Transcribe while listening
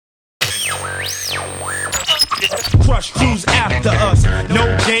Crush crews after us. No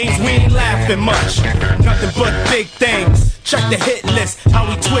games, we ain't laughing much. Nothing but big things. Check the hit list, how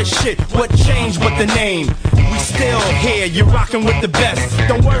we twist shit. What changed but the name? We still here, you're rocking with the best.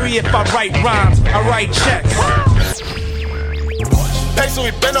 Don't worry if I write rhymes, I write checks. Pacing,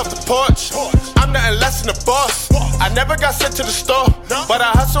 we been off the porch. I'm nothing less than a boss. I never got sent to the store, but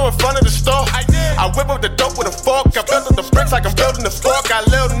I hustle in front of the store. I whip up the dope with a fork. I built up the bricks like I'm building the fork. Got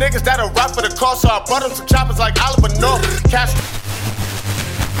little niggas that'll rap for the call, so I brought them some choppers like Oliver North. Cash.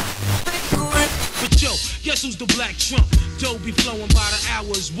 But yo, guess who's the black Trump? Dough be flowing by the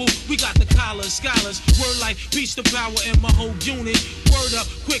hours. Woo, we got the collars, scholars. Word like beast the power in my whole unit. Word up,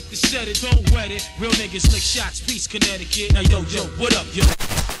 quick to set it, don't wet it. Real niggas lick shots, peace, Connecticut. Now yo, what up, yo?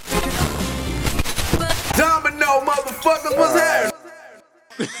 Domino motherfuckers was here.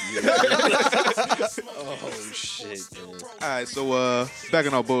 Oh shit, man. Alright, so back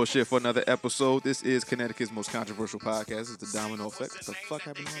on our bullshit for another episode. This is Connecticut's most controversial podcast. It's the Domino Effect. What the fuck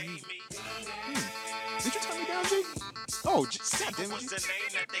happened to my music? Did you turn me down, G? Oh, God damn it, G.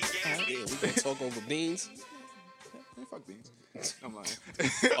 Yeah, we gonna talk over beans. Man, fuck beans. I'm lying.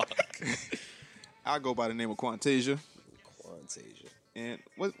 I go by the name of Quantasia. And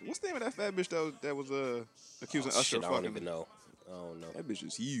what's the name of that fat bitch that was accusing Usher of fucking? I don't even know. I don't know. That bitch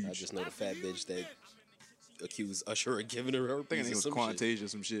is huge. I just know the fat bitch that accused Usher of giving her I think it was Quantasia,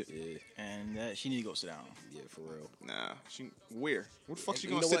 some shit. Yeah. And she need to go sit down. Yeah, for real. Nah, where the fuck she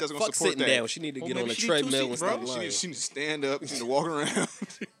You gonna know sit what? that's gonna Fuck support sitting that? down. She need to get maybe on a she need treadmill two and seats, stop bro. lying. She need to stand up. She need to walk around.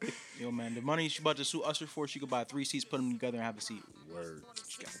 Yo, man, the money she about to sue Usher for, she could buy 3 seats, put them together, and have a seat. Word.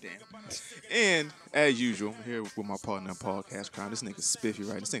 Goddamn. And as usual, I'm here with my partner in podcast crime. This nigga spiffy,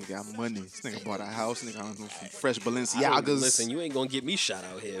 right? This nigga got money. This nigga bought a house. This nigga on some fresh Balenciagas. Listen, you ain't gonna get me shot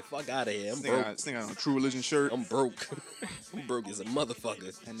out here. Fuck out of here. I'm This broke. nigga on a True Religion shirt. I'm broke. I'm broke as a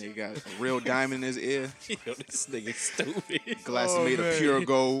motherfucker. That nigga got a real diamond in his ear. Yo, this nigga stupid. Glasses made of pure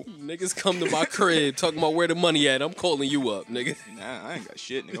gold. Niggas come to my crib talking about where the money at. I'm calling you up, nigga. Nah, I ain't got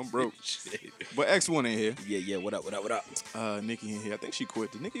shit, nigga. I'm broke. Shit. But X1 in here. Yeah, what up? Nikki in here. I think she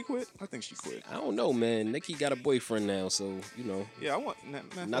quit. Did Nikki quit? I think she quit. I don't know, man. Nikki got a boyfriend now, so, you know. Yeah, I want...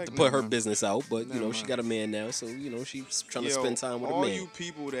 Not to put her business out, but, you know, she got a man now, so, you know, she's trying to spend time with a man. All you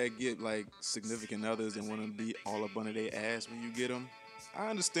people that get, like, significant others and want to be all up under their ass when you get them, I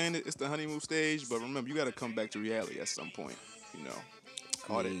understand it. It's the honeymoon stage, but remember, you got to come back to reality at some point, you know.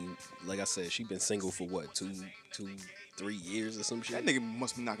 I mean, like I said, she been single for what, 3 years or some shit? That nigga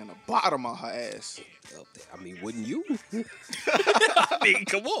must be knocking the bottom of her ass. I mean, wouldn't you? I mean,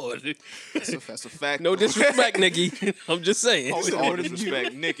 come on. That's a fact. No disrespect, Nikki. I'm just saying. All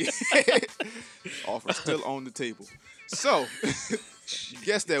disrespect, Nikki. Offer still on the table. So,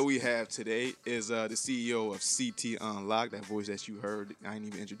 guest that we have today is the CEO of CT Unlocked. That voice that you heard, I ain't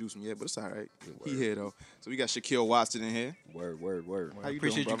even introduced him yet, but it's all right. He here, though. So, we got Shaquille Watson in here. Word. How you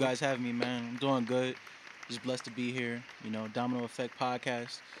Appreciate doing, you guys having me, man. I'm doing good. Just blessed to be here. You know, Domino Effect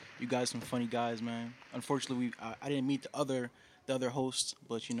podcast. You guys some funny guys, man. Unfortunately, I didn't meet the other hosts,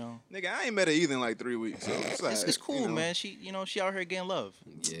 but you know, Nigga, I ain't met her either in like 3 weeks. So it's cool, you know. man. She out here getting love,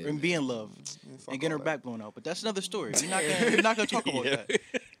 Yeah, and being loved, and getting her back blown out. But that's another story. We're not gonna talk about that.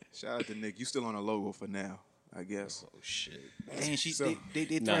 Shout out to Nick. You still on a logo for now, I guess. Oh, shit. And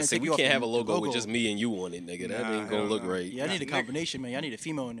they Nah, see, we can't have a logo with just me and you on it, nigga. That ain't gonna look right. Yeah, I need a combination, man. I need a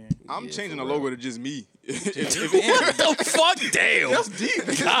female in there. I'm changing the for real. logo to just me. What the fuck? Damn. That's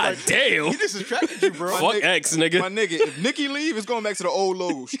deep. God damn. He just distracted you, bro. Fuck X, nigga. My nigga, if Nikki leave, it's going back to the old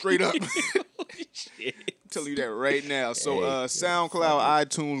logo, straight up. Shit. Tell you that right now. So Hey, SoundCloud,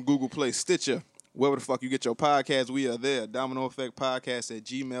 iTunes, Google Play, Stitcher, wherever the fuck you get your podcast, we are there. Domino Effect Podcast at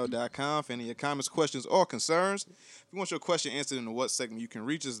gmail.com for any of your comments, questions, or concerns. If you want your question answered in the what segment, you can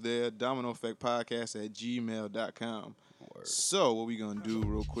reach us there, Domino Effect Podcast at gmail.com. So what we gonna do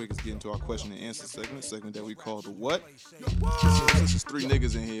real quick is get into our question and answer segment that we call the what. Since it's 3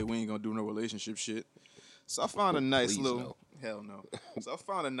 niggas in here, we ain't gonna do no relationship shit. So I found a nice Please, little no. hell no. So I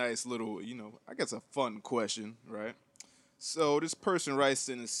found a nice little, I guess a fun question, right? So this person writes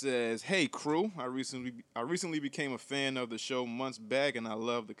in and says, "Hey crew, I recently became a fan of the show months back, and I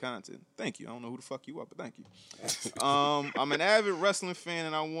love the content. Thank you. I don't know who the fuck you are, but thank you. I'm an avid wrestling fan,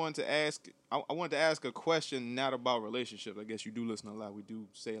 and I wanted to ask a question not about relationships. I guess you do listen a lot. We do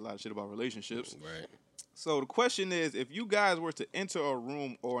say a lot of shit about relationships. Right. So the question is, if you guys were to enter a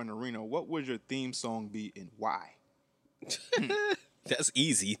room or an arena, what would your theme song be and why?" That's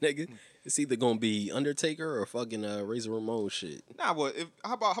easy, nigga. It's either gonna be Undertaker or fucking Razor Ramon shit. Nah, but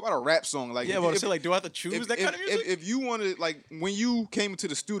how about a rap song? Like, Yeah, well, so like, do I have to choose that kind of music? If you wanted, like, when you came into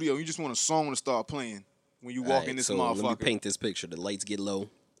the studio, you just want a song to start playing when you walk in this so motherfucker. let me paint this picture. The lights get low.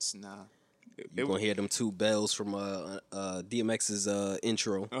 Nah. You gonna hear them two bells from DMX's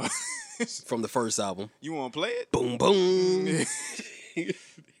intro from the first album. You want to play it? Boom, boom.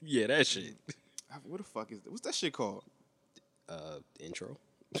 Yeah, that shit. What the fuck is that? What's that shit called? Intro.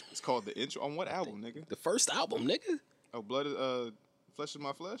 It's called the intro. On what album, nigga? The first album, nigga. Oh, Flesh is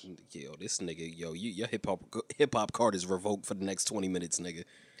My Flesh? Yo, this nigga, your hip hop card is revoked for the next 20 minutes, nigga.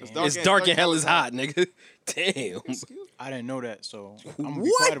 It's Dark and Hell is Hot, nigga. Damn. I didn't know that, so I'm gonna be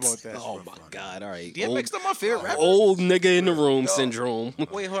What? quiet about that. Oh my god! All right. DMX not my favorite rapper. Old nigga in the room syndrome.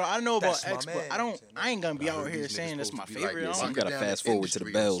 Wait, hold on. I know about That's my X, but man. I ain't gonna be out here saying that's my favorite. Yeah, I so you don't- gotta fast forward to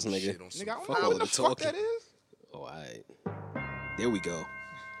the bells, nigga. Nigga, I don't Fuck know all what the the fuck talking. that is. Oh, all right. There we go.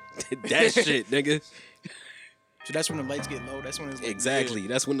 That shit, nigga. So that's when the lights get low. That's when it's like, Exactly.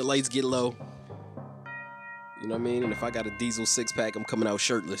 That's when the lights get low. You know what I mean? And if I got a Diesel 6-pack, I'm coming out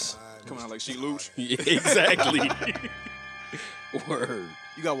shirtless. Coming out like she Luch. Yeah, exactly. Word.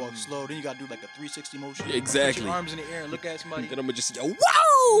 You gotta walk slow, then you gotta do like a 360 motion. Exactly. Put your arms in the air and look at somebody. Then I'm gonna just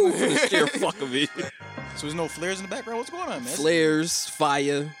whoa, for the sheer fuck of it. So there's no flares in the background. What's going on, man? Flares,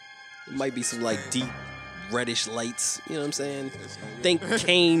 fire. It might be some like deep reddish lights. You know what I'm saying? Think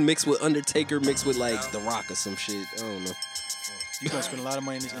Kane mixed with Undertaker mixed with like The Rock or some shit. I don't know. You gonna spend a lot of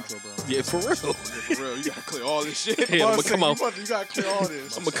money in this intro, bro. Yeah, for real. For real, you gotta clear all this shit. Yeah, I'm gonna come out. You gotta clear all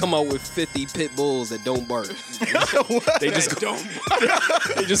this. I'm gonna come out with 50 pit bulls that don't bark. They just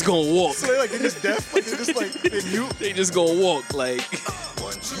they just gonna walk. So like they're just deaf, like they're just like they mute. They just gonna walk like. You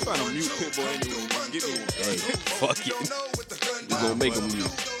find a mute pit bull anyway. Get me one. Hey, fuck it. We gonna make them mute.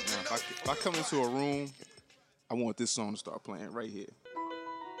 Now, if I come into a room, I want this song to start playing right here.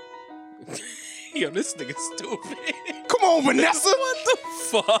 Yo, this nigga stupid. Come on, Vanessa. What the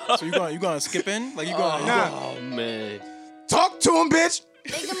fuck? So you gonna skip in? Like you gonna Oh man. Talk to him, bitch.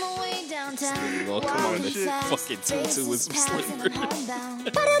 Making my way downtown. Gonna come on and Fast fucking tutu with some faces slipper. passing homebound.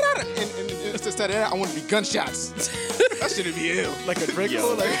 And it's just that I want to be gunshots. That shit'd be ill. like a Draco?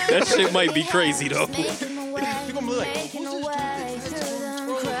 Yo, Like that shit might be crazy though. Making my way, you gonna be like, making my way through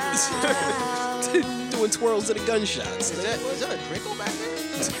the crowd. Doing twirls to the gunshots. is that a Draco back there?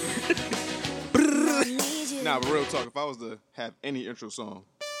 Need you. Nah, but real talk, if I was to have any intro song,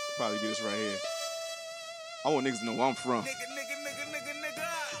 it'd probably be this right here. I want niggas to know where I'm from. Nigga.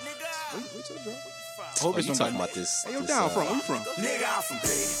 Wait till the drop. I hope Oh, it's you on talking that. about this? Hey, yo, this, down from? Where you from? Nigga, I'm from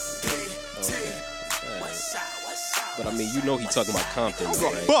Petty. But I mean, you know he talking about Compton,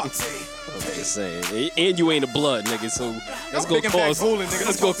 though, right? Fuck. I'm just saying. And you ain't a blood, nigga, so that's gonna big and cause back bowling, nigga.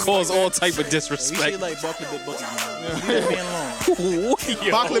 that's gonna cause all type of You should disrespect. like Buckley Bit Bookies, man. Leave that man alone. Yo,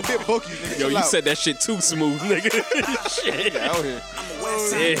 Chocolate bit bookies, nigga. yo, chill you out. said that shit too smooth, nigga. Shit. out here.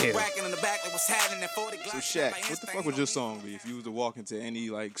 Damn. So Shaq, what the fuck would your song be if you was to walk into any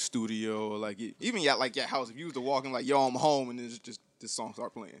like studio or like even your house? If you was to walk in like yo, I'm home, and then just this song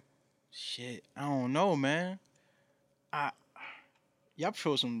start playing. Shit, I don't know, man. Y'all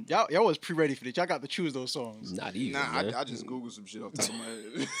chose some. Y'all was pre-ready for this. Y'all got to choose those songs. Not even. Nah, man. I just googled some shit off the top of my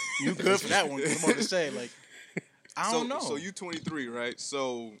head. You good for that one? 'Cause I'm about to say like, I don't know. So you 23, right?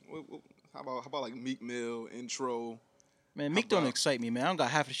 So how about like Meek Mill intro? Man, Meek don't excite me, man. I don't got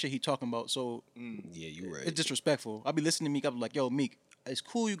half the shit he talking about, so Yeah, you right. it's disrespectful. I'll be listening to Meek. I'll be like, yo, Meek, it's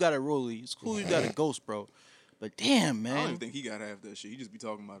cool you got a rollie. It's cool you got a ghost, bro. But damn, I don't man. even think he got half that shit. He just be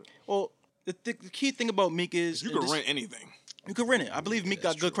talking about it. Well, the key thing about Meek is You and can this- rent anything. You could rent it. I believe Meek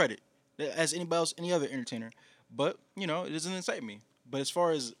got good credit, as anybody else, any other entertainer. But you know, it doesn't excite me. But as far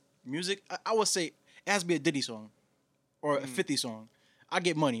as music, I would say it has to be a Diddy song or a 50 song. I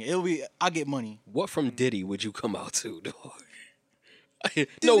get money. I get money. What from Diddy would you come out to, dog?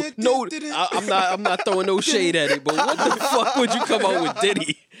 No, I'm not throwing no shade at it, but what the fuck would you come out with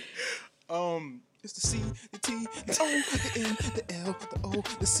Diddy? It's the C, the T, the O, the N, the L, the O,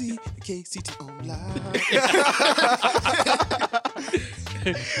 the C, the K, C, T, O, live.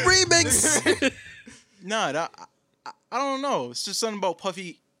 Remix. Nah, I don't know. It's just something about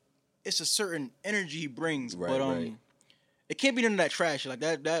Puffy. It's a certain energy he brings, Right, but right. it can't be none of that trash. Like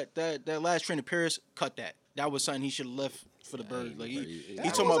that last train to Paris. Cut that. That was something he should have left for the birds. Like he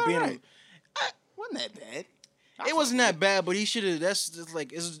talking about being. Alright. Wasn't that bad? It wasn't that bad, but he should have. That's just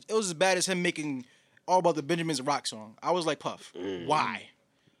like it was as bad as him making All About the Benjamins rock song. I was like, Puff, why?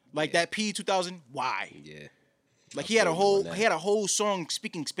 Like that P 2000, why? Yeah. Like he had a feel you on that. whole song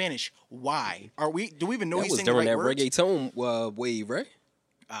speaking Spanish. Why? Do we even know That he's was saying the during right that words? reggaeton wave, right?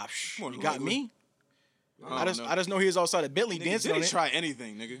 You got me. I know. just know he was outside of Bentley Nigga, dancing on didn't it. try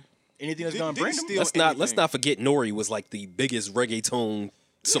anything, nigga. Anything that's Didn't- gonna didn't bring him. steal Let's anything. not forget Nori was like the biggest reggaeton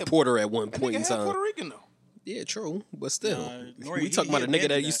supporter at one point in Nigga half time. Puerto Rican though. Yeah, true, but still, Nori, we talking about a he nigga that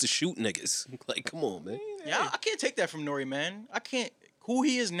abandoned used that. to shoot niggas. Like, come on, man. Yeah, I can't take that from Nori, man. I can't. who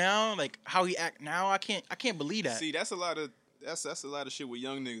he is now, like how he act now, I can't believe that. See, that's a lot of shit with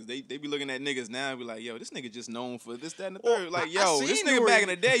young niggas. They be looking at niggas now and be like, yo, this nigga just known for this, that, and the third. Like, I yo, this seen nigga Nori. back in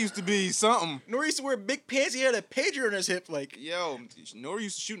the day used to be something. Nori used to wear big pants. He had a pager on his hip. Like, Yo, Nori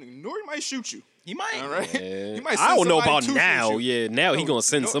used to shoot. Nori might shoot you. he might. All right. Yeah. He might I send don't know somebody about to shoot now. you. Yeah, now he No, gonna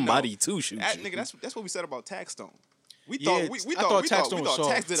send no, somebody no. to shoot That, you. nigga, that's what we said about Tax Stone. We Yeah, thought I thought Tax Stone was Tax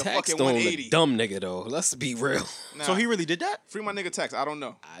soft. did a Tax fucking Stone, a 180. dumb nigga though. Let's be real. Nah, So he really did that? free my nigga Tax. I don't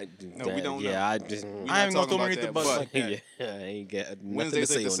know. No, we don't know. Yeah, I just. We I not ain't gonna talking throw about underneath the that, bus but like that. Yeah, I ain't got nothing Wednesdays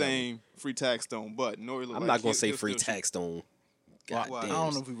to say ain't the on that. same. Free Tax Stone, but Nori look I'm like not gonna he'll- say he'll free still shoot. Tax Stone. Why? God I I damn.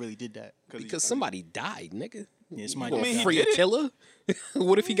 don't know if he really did that. Because somebody died, nigga. Yeah, You somebody gonna did that. free did a it. killer?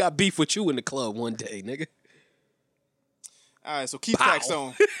 What if he got beef with you in the club one day, nigga? All right, so keep Pow. Tax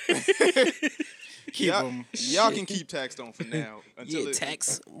Stone. Keep him. Y'all can keep Tax Stone for now. Until Yeah, it,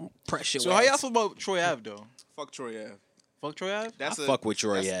 tax pressure. So how y'all feel about Troy Ave though? Fuck Troy Ave. Fuck Troy Ave? That's I a, fuck with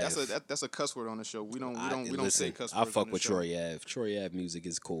Troy that's, Ave. That's a cuss word on the show. We don't say Listen, cuss I words on fuck the with show. Troy Ave. Troy Ave music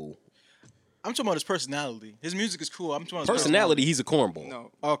is cool. I'm talking about his personality. His music is cool. I'm talking about his Personality, he's a cornball.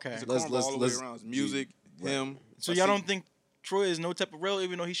 No, Okay. he's a Let's- cornball let's- all the way let's- around. It's music, him. So y'all don't think Troy is no type of real,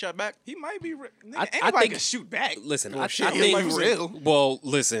 even though he shot back? He might be. Nigga, I anybody think- can shoot back. Listen, Well, I shit, he think might be real. Well,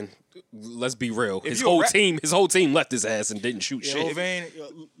 listen, let's be real. His you a whole rap- team left his ass and didn't shoot Yeah, shit.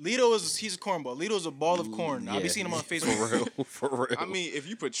 Hovain, he's a cornball. Lito's a ball of corn. I be seeing him on Facebook. For real, for real. I mean, if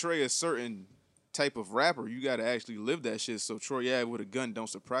you portray a certain type of rapper, you got to actually live that shit. So Troy Ave with a gun don't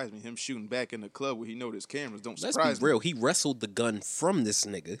surprise me. Him shooting back in the club where he know there's cameras don't Let's surprise be real. He wrestled the gun from this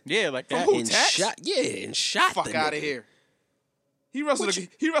nigga Yeah, like that. who? and Tax? shot. Yeah, and shot me. Fuck the out nigga. of here. He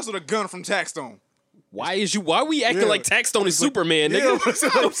wrestled a gun from Tax Stone. Why we acting Yeah. like Tax Stone is Superman, nigga? Yeah, What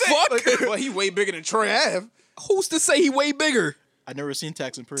the fuck? Well, he way bigger than Troy Ave. Who's to say he way bigger? I never seen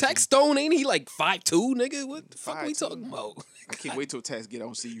Tax in person. Tax Stone ain't he like 5'2", nigga? What the fuck we 5'2". talking about? I can't wait till Tax get out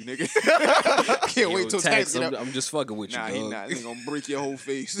and see you, nigga. I can't wait Yo, till Tax get out. I'm just fucking with you, Nah, dog. he not. He gonna break your whole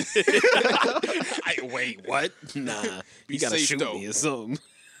face. Wait, what? Nah, Be you gotta safe, shoot though. me or something.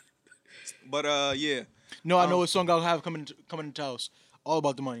 But yeah, No, I know a song I'll have coming into house. All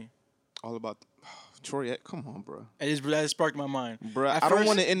about the money. all about Troy Ave. Come on, bro. That sparked my mind. Bro, At I don't first-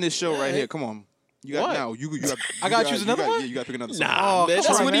 want to end this show right here. Come on. You got What? now. You got. I gotta choose another one? Yeah, you got to pick another song. Nah, Oh, man, come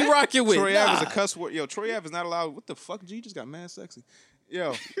that's on, what he man. rocking with. Troy nah. Ave is a cuss word. Yo, Troy Ave is not allowed. What the fuck? G just got mad sexy.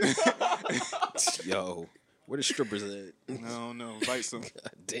 Yo, Yo, where the strippers at? no, invite some. God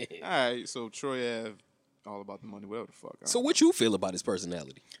damn. All right, so Troy Ave, all about the money, whatever the fuck. So what you feel about his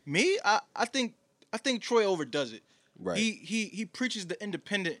personality? Me, I think Troy overdoes it. Right. He preaches the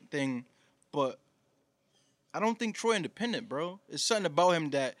independent thing, but I don't think Troy independent, bro. It's something about him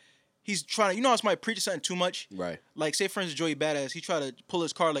that he's trying to. You know how somebody preaches something too much. Right. Like say for instance Joey Badass, he tried to pull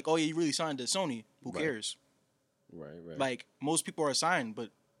his card like, oh yeah, you really signed to Sony. Who Right. cares? Right. Like most people are signed, but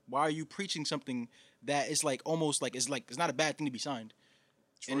why are you preaching something that is like almost like it's not a bad thing to be signed?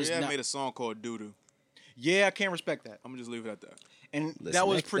 Troy it's Ave not- made a song called Doo Doo. Yeah, I can't respect that. I'm gonna just leave it at that. And Listen, that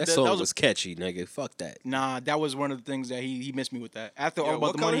was that song was catchy, nigga. Fuck that. nah. That was one of the things that he missed me with that. After all Yo, about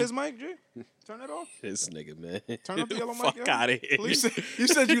what the color money. his mic, Jay? Turn that off. This nigga, man. Turn up the yellow mic. Fuck yo. out of here. Please. You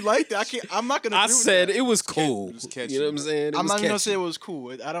said you liked it. I can't. I'm not gonna. I agree with said that. it was cool. It was catchy. You know what I'm saying? It I'm was not even gonna catchy. say it was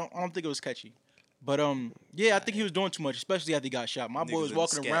cool. I don't think it was catchy. But yeah, I think he was doing too much, especially after he got shot. My boy Niggas was in the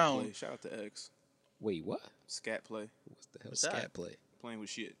walking scat around. Play. Shout out to X. Wait, what? Scat play. What's the hell? What's that? Scat play. Playing with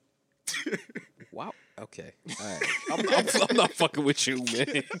shit. Wow. Okay. All right. I'm not fucking with you,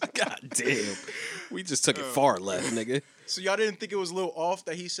 man. God damn. We just took it far left, nigga. So y'all didn't think it was a little off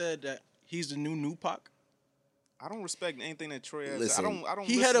that he said that he's the new Pac? I don't respect anything that Troy has. Listen, I don't.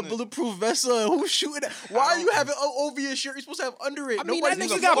 He had a listen to- bulletproof vest on. Who's shooting at? Why are you having over your shirt? You're supposed to have under it. I mean, that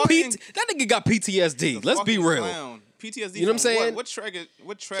Nobody's nigga a got fucking- that nigga got PTSD. the Let's be fucking real. clown. PTSD. You know what I'm from saying? What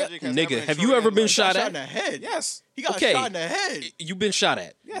tragic has Nigga, happened in have Troy you ever Ave's been life? shot shot at? in the head. Yes. He got Okay. shot in the head. You been shot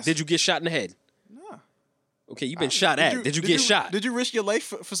at? Yes. Did you get shot in the head? Nah. Okay, you been shot at. Did you get shot? Did you risk your life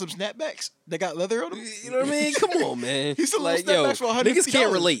for some snapbacks that got leather on them? You know what I mean? Come on, man. He said like, little yo, snapbacks for $150. niggas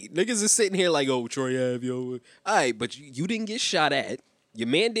can't relate. Niggas is sitting here like, oh, Troy Ave, yo. All right, but you didn't get shot at. Your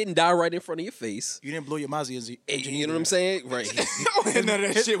man didn't die right in front of your face. You didn't blow your Mazzy engine. You know what I'm saying? Right. None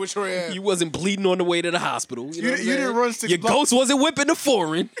of that shit with Troy Ave. You wasn't bleeding on the way to the hospital. You, know what I'm you didn't saying? run 6 Your blocks. ghost wasn't whipping the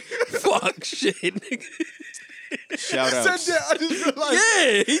foreign. Fuck shit, nigga. Shout Said outs. that, I just realized.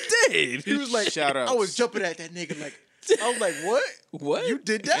 Yeah, he did. He was like, Shout outs. I was jumping at that nigga like, I was like, what? What? You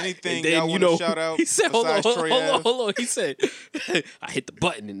did that? Anything And then, y'all you want know, to shout out he said, hold on, besides Troy Ave? hold on. He said, I hit the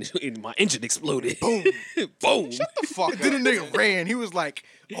button and my engine exploded. Boom. Boom. The fuck Then up. the nigga ran. He was like,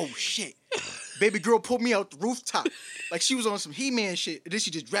 oh shit. baby girl pulled me out the rooftop like she was on some He-Man shit. And then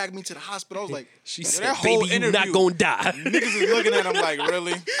she just dragged me to the hospital. I was like, She that said, whole "Baby, you not interview- gonna die." Niggas is looking at him like,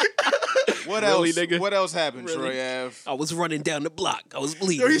 really? What Really, else? nigga? What else happened, Really? Troy Ave? I was running down the block. I was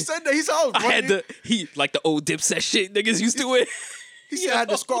bleeding. yo, he said that. He said I was I had running. the like the old Dipset shit niggas used to wear. He said I had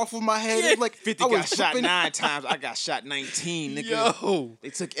the scarf on my head. It was like 50 I was got shot flipping. 9 times. I got shot 19, nigga. Yo, They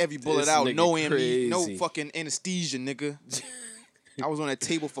took every bullet This out. nigga No ME, no crazy. fucking anesthesia, nigga. I was on that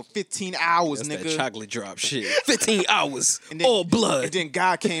table for 15 hours, that's nigga. that chocolate drop shit. 15 hours, And then- all blood. And then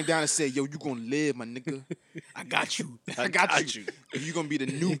God came down and said, yo, you gonna live, my nigga. I got you. I got you. You gonna be the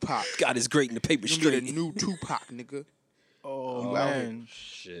new Pac. God is great in the paper You gonna straight. be the new Tupac, nigga. Oh out man,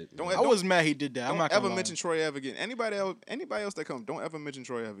 Shit. I was mad he did that. I'm Don't not gonna ever lie. mention Troy Ave again. Anybody else that comes, don't ever mention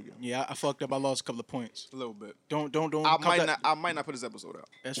Troy Ave again. Yeah, I fucked up. I lost a couple of points. A little bit. Don't. I count might that. not put this episode out.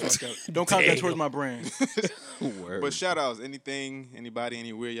 That's fucked up. Don't count that Damn. towards my brand. Word. But shout outs, anything, anybody,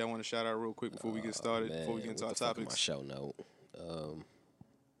 anywhere y'all want to shout out real quick before we get started, before we get into our what the fuck am I topics. shouting out?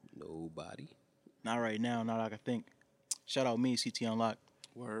 Nobody. Not right now. Not like I think. Shout out me, CT Unlock.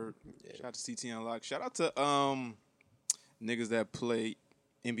 Word. Shout out to CT Unlock. Shout out to niggas that play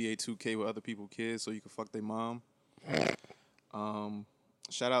NBA 2K with other people's kids so you can fuck their mom.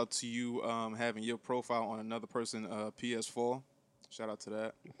 Shout out to you having your profile on another person PS4. Shout out to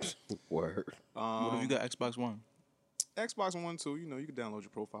that. Word. What if you got Xbox One? Xbox One too, you know, you can download your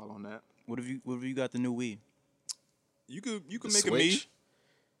profile on that. What if you got the new Wii? You could The make a me. Switch?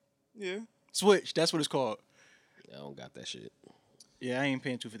 Yeah. Switch. That's what it's called. I don't got that shit. Yeah, I ain't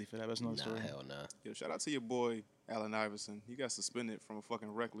paying $250 for that. That's another Nah, story. hell nah. Yo, shout out to your boy Allen Iverson. He got suspended from a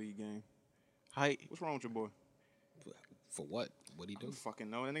fucking rec league game. Hi. What's wrong with your boy? For what? What'd he I do? don't fucking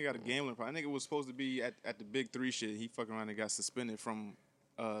know. That nigga got a gambling problem. That nigga was supposed to be at the Big Three shit. He fucking around and got suspended from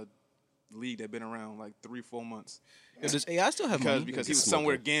a league that been around like 3-4 months. Yo, does AI still have money? Because he Nigga was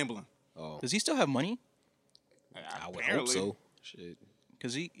somewhere smoking. gambling. Oh, Does he still have money? I would hope Apparently. so. Shit.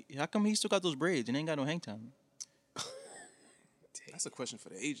 Cause how come he still got those braids and ain't got no hang time? That's a question for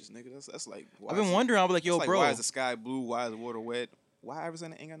the ages, nigga. That's like. Why I've been is- wondering. I'll be like, yo, that's bro. Why is the sky blue? Why is the water wet? Why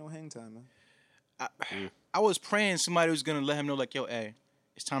Iverson ain't got no hang time, man? I was praying somebody was gonna let him know, like, yo, hey,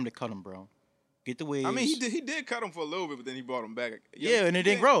 it's time to cut him, bro. Get the waves. I mean, he did cut him for a little bit, but then he brought him back. Yo, Yeah, and it you didn't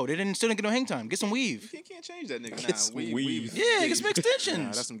can't- grow. They still didn't get no hang time. Get some You weave. can't change that nigga. Get some weave. Yeah, get some extensions. Nah,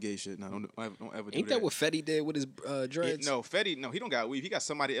 that's some gay shit. No, don't ever do Ain't that what Fetty did with his dreads? No, Fetty. No, he don't got weave. He got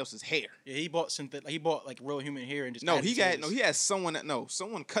somebody else's hair. Yeah, he bought he bought like real human hair and just No, added he to got his. no. He had someone that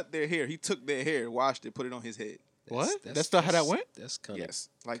someone cut their hair. He took their hair, washed it, put it on his head. What? That's not how that went? That's kind of Yes,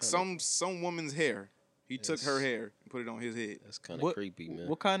 like some woman's hair. He took her hair and put it on his head. that's kind of What- creepy, man.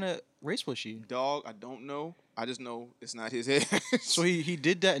 What kind of race was she? Dog, I don't know. I just know it's not his hair. So he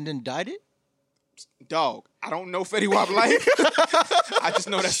did that and then dyed it? Dog, I don't know Fetty Wap like. I just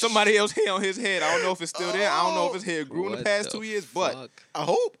know that somebody else hair on his head. I don't know if it's still there. I don't know if his hair grew in the What past the 2 years, but fuck? I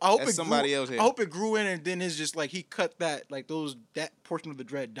hope That's it somebody grew, else hair. I hope it grew in and then it's just like he cut that that portion of the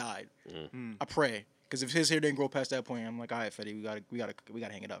dread died. I pray because if his hair didn't grow past that point, I'm like, all right, Fetty, we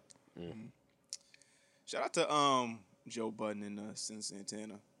gotta hang it up. shout out to Joe Budden and Sin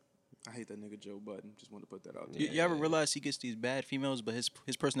Santana. I hate that nigga Joe Budden. Just want to put that out there. You ever realize he gets these bad females, but his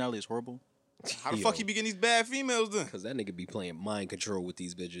personality is horrible? How the fuck he be getting these bad females then? Because that nigga be playing mind control with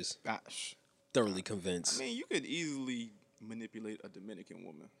these bitches. Gosh, Thoroughly convinced. I mean, you could easily manipulate a Dominican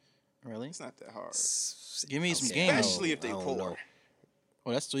woman. really? It's not that hard. Give me some Okay, game. Especially if they I don't poor. know.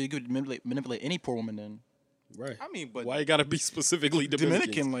 Well, that's so you could manipulate any poor woman then. Right. I mean, but Why you gotta be specifically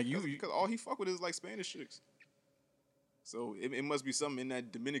Dominican, like you. because all he fuck with is like Spanish chicks. So it must be something in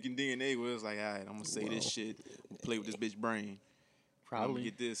that Dominican DNA where it's like, all right, I'm gonna say this shit, play with this bitch brain. I'm gonna Probably.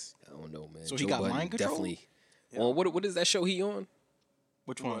 get this. I don't know, man. So he Joe got Budden mind control? Definitely. Well, what is that show he on?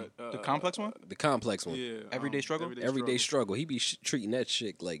 Which one? What, The complex one? The complex one. Yeah. Everyday Struggle? Everyday struggle. He be treating that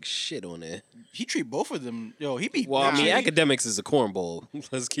chick like shit on there. He treat both of them. Yo, he be. Well, I mean, Nah. academics is a cornball.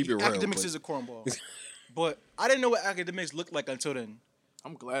 Let's keep it real. academics but- is a cornball. But I didn't know what academics looked like until then.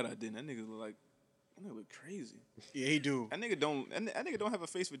 I'm glad I didn't. That nigga look crazy. Yeah, he do. That nigga don't have a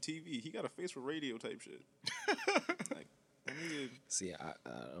face for TV. He got a face for radio type shit. Like, that nigga, See, I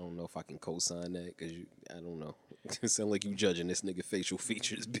don't know if I can co-sign that because I don't know. It sound like you judging this nigga facial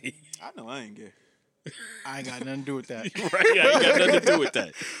features, B. I know I ain't gay. I ain't got nothing to do with that. Right? I ain't got nothing to do with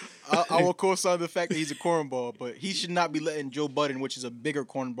that. I will co-sign the fact that he's a cornball, but he should not be letting Joe Budden, which is a bigger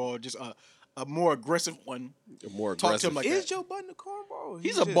cornball, just a more aggressive one. More Talk aggressive. to him like Is that. Joe Budden a cornball?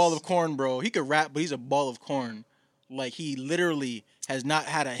 He's a ball of corn, bro. He could rap, but he's a ball of corn. Like he literally has not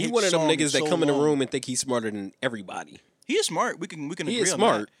had a hit He one of them song niggas that so come in the long. room and think he's smarter than everybody. He is smart. We can agree He is on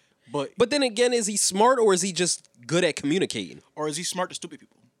smart. that. But But then again, is he smart or is he just good at communicating? or is he smart to stupid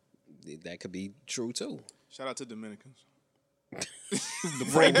people? that could be true too. Shout out to Dominicans.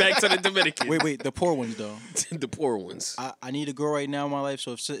 Bring back to the Dominicans. Wait, the poor ones though. The poor ones. I need a girl right now in my life.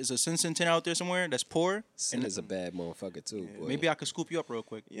 So if it's a Sin out there somewhere that's poor, Sin is a bad motherfucker too. Boy. maybe I could scoop you up real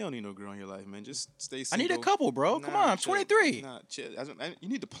quick. You don't need no girl in your life, man. Just stay I single. need a couple, bro. Come on, I'm chill. 23. Nah, chill. You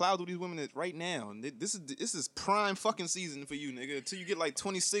need to plow through these women right now. And this is prime fucking season for you, nigga. Until you get like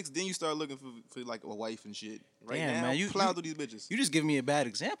 26, then you start looking for like a wife and shit. Right Damn, now, man, you plow through these bitches. You just give me a bad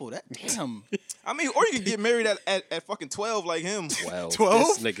example. That damn. I mean, or you can get married at fucking 12 like him. Wow,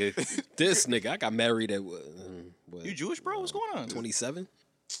 12? This nigga, I got married at You Jewish, bro? What's going on? 27?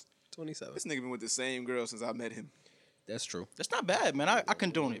 27. This nigga been with the same girl since I met him. That's true. That's not bad, man. I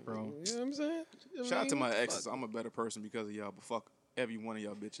condone it, bro. You know what I'm saying? Shout out to my exes. I'm a better person because of y'all, but fuck every one of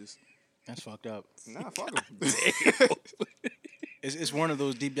y'all bitches. That's fucked up. Nah, fuck them. It's one of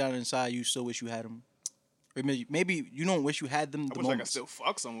those deep down inside you still wish you had them. Or maybe you don't wish you had them. I wish I could still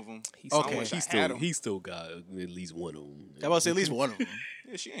fuck some of them. Okay. He still got at least one of them. I about to say at least one of them.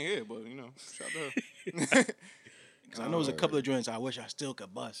 Yeah, she ain't here, but shout out to her. Because I know there's a couple of joints I wish I still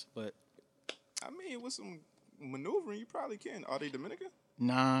could bust, but I mean, with some maneuvering, you probably can. Are they Dominican?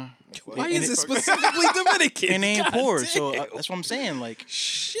 nah. Why is it specifically Dominican? And they ain't God poor, damn. so that's what I'm saying. Like,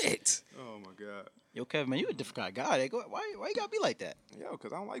 Shit. Oh my god. yo, Kevin, man, you a different guy. Why you gotta be like that? Yo,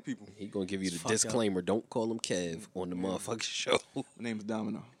 because I don't like people. He gonna give you the fucked up. disclaimer. Don't call him Kev on the motherfucking show. My name is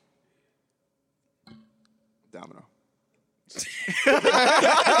Domino. Domino.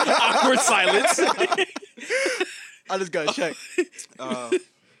 Awkward silence. I just got checked.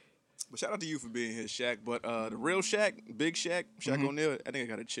 But shout out to you for being here, Shaq. But the real Shaq, Big Shaq, Shaq O'Neal, I think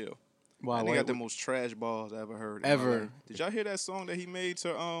I gotta chill. Wow, I think I got the most trash balls I ever heard. Ever. Did y'all hear that song that he made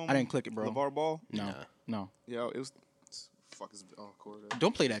to I didn't click it, bro. LeVar Ball? No. Yo, it was fuck is chord.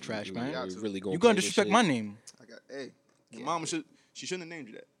 Don't play that trash, man. Yeah, You really You play gonna this disrespect shit? my name. I got your mama shouldn't have named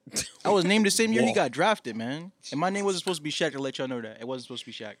you that. I was named the same year he Whoa. got drafted, man. And my name wasn't supposed to be Shaq, to let y'all know that. It wasn't supposed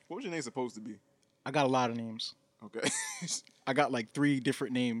to be Shaq. What was your name supposed to be? I got a lot of names. Okay. I got like 3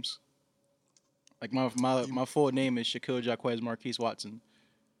 different names. Like my full name is Shaquille Jaquez Marquise Watson.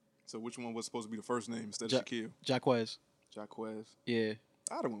 So which one was supposed to be the first name instead of Shaquille? Jaquez. Jaquez. Yeah.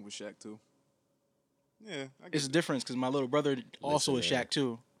 I'd have went with Shaq too. Yeah, I It's guess. a difference because my little brother also is Listen, Shaq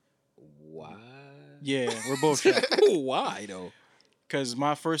too. Why? Yeah, we're both Shaq. Why though? Because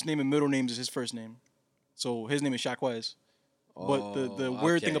my first name and middle name is his first name. So his name is Shaquez. But the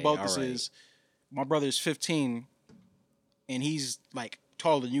weird thing okay, about this alright. is my brother is 15 and he's like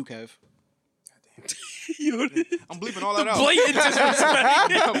taller than you, Kev. I'm bleeping all that out. Blatant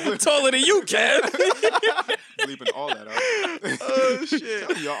disrespect. Taller than you, Kev. Bleeping all that out. Oh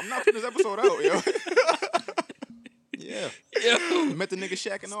shit! Y'all, I'm not putting this episode out, yo. Yeah. Yo. Met the nigga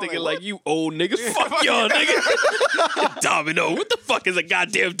Shaq and all Thinking that. like you old niggas. Fuck y'all, nigga. Domino. What the fuck is a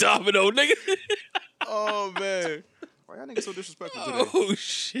goddamn domino, nigga? Oh, man. Why y'all niggas so disrespectful today? Oh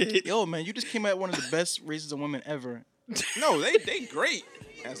shit. Yo, man, you just came at one of the best races of women ever. No, they great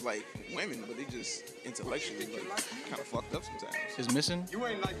as like women, but they just intellectually like kind of fucked up sometimes. Is missing? You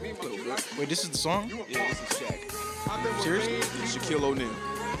ain't like me, a little bit. Wait, this is the song? Yeah, this is Shaq. Seriously? This is Shaquille O'Neal.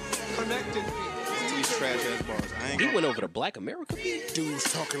 Connected. Listen to these trash ass bars. I ain't He gonna. went over to Black America. Dudes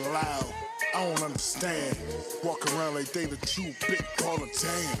talking loud, I don't understand. Walk around like they the true big baller,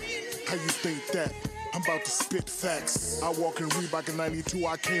 damn. How you think that? I'm about to spit facts. I walk in Reebok in 92,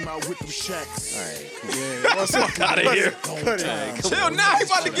 I came out with them shacks. Alright, What's up? out of here. Chill now. He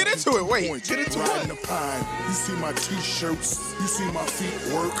about to get into it. Wait. Get into Riding the pine. You see my t-shirts, you see my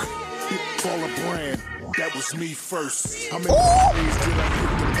feet work. Big baller brand, that was me first. How many days did I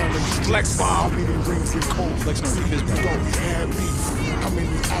hit the LA Flex bomb. How many rings and cold Flex on See, his you bomb. thought we had beef. How many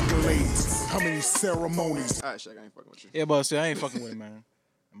accolades? How many ceremonies? All right, Shaq, I ain't fucking with you. Yeah, but I ain't fucking with it, man.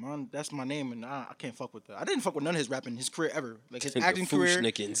 That's my name, and I can't fuck with that. I didn't fuck with none of his rapping, his career ever. Like his acting career.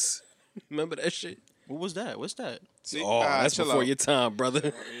 Fushnikins. Remember that shit? What was that? What's that? See? Oh, that's chill before out. your time,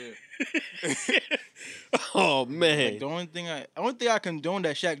 brother. Oh man, Like, the only thing I condoned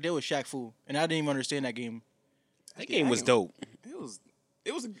that Shaq did was Shaq Fu, and I didn't even understand that game. that game was dope.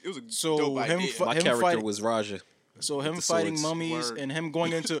 It was a So dope him idea. fu- My him character fighting- was Raja. So him the fighting swords. mummies Word. and him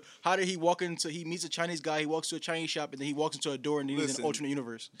going into how did he walk into? He meets a Chinese guy. He walks to a Chinese shop and then he walks into a door and then he's in Listen. an alternate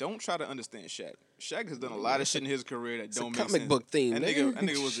universe. Don't try to understand Shaq. Shaq has done a lot of shit in his career that don't a make comic sense. book theme, That nigga.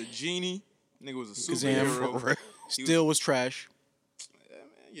 nigga was a genie. Nigga was a Kazam. superhero. Still was trash.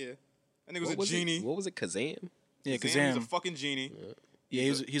 Yeah. That nigga was What a was genie. it? What was it? Kazam. Yeah, He's a Kazam. fucking genie. Yeah,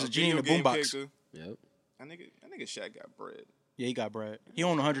 he's a genie in the video game boombox. character. Yep. That nigga Shaq got bread. Yeah, he got bread. He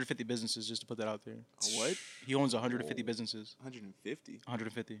owned 150 businesses, just to put that out there. What? He owns 150 businesses. 150.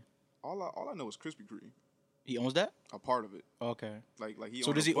 150. All I know is Krispy Kreme. He owns that? A part of it. Okay. Like he So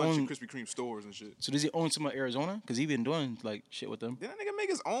owns does a he bunch own- of Krispy Kreme stores and shit. So does he own some of Arizona? Because he been doing like shit with them. Did that nigga make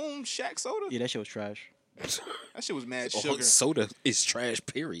his own Shaq soda? Yeah, that shit was trash. That shit was mad Oh, sugar. soda is trash,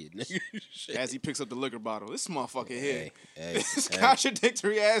 period. nigga. Shit. As he picks up the liquor bottle. This motherfucker here. Hey, hey, This hey.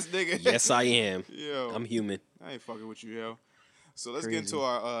 contradictory ass nigga. Yes, I am. Yo. I'm human. I ain't fucking with you, yo. So let's get Crazy. into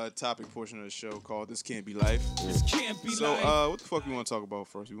our topic portion of the show called "This Can't Be Life." Can't be So, like. what the fuck we want to talk about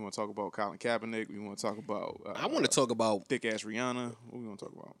first? We want to talk about Colin Kaepernick. We want to talk about. I want to talk about. thick ass Rihanna. What we want to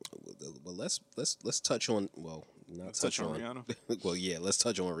talk about? Well, let's touch on. Well, not Let's touch touch on on. Rihanna? Well, yeah, let's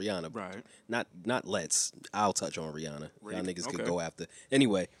touch on Rihanna. Right. Not let's. I'll touch on Rihanna. Y'all Right. niggas could Okay. go after.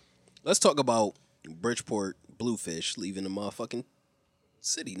 Anyway, let's talk about Bridgeport Bluefish leaving the motherfucking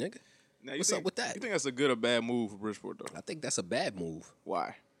city, nigga. Now, you What's think, up with that? You think that's a good or bad move for Bridgeport though? I think that's a bad move.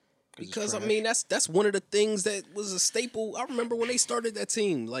 Why? Because I mean that's one of the things that was a staple. I remember when they started that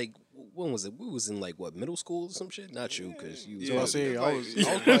team. Like when was it? We was in like what, middle school or some shit. Not you, because you. Was Yeah, I say, I was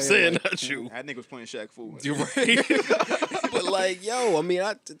I'm playing, saying like, not you. That nigga was playing Shaq Fu. You're right. But like, yo, I mean,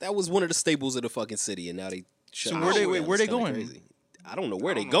 that was one of the staples of the fucking city, and now they. Shut So it where they- down. wait, It's where they kinda going? Crazy. I don't know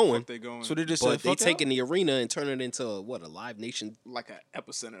where they I don't know what going. They going. So they just But said, they fuck taking it. the arena and turning it into what, a Live Nation. like a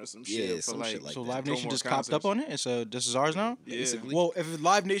epicenter or some Yeah, shit. for some like, shit like So that. Live throw Nation more just copped up concerts. on it, and so this is ours now. Yeah. Basically. Well, if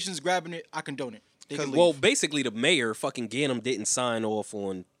Live Nation's grabbing it, I condone it. They can Well, leave. basically, the mayor, fucking Ganem, didn't sign off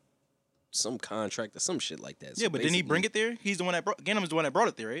on some contract or some shit like that. So Yeah, but didn't he basically- bring it there? He's the one that brought. Ganem's the one that brought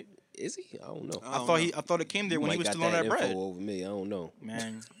it there, right? Is he? I don't know. I thought it came there You when he might was got still on that info bread. over me. I don't know.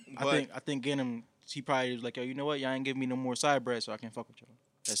 Man, But- I think Ganem, he probably was like, yo, you know what? Y'all ain't giving me no more side bread, so I can't fuck with y'all.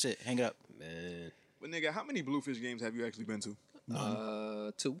 That's it. Hang it up. Man, But nigga, how many Bluefish games have you actually been to?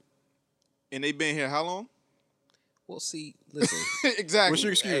 2. And they been here how long? Well, see, listen. Exactly. What's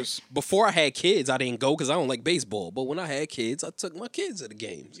your excuse? Before I had kids, I didn't go because I don't like baseball. But when I had kids, I took my kids to the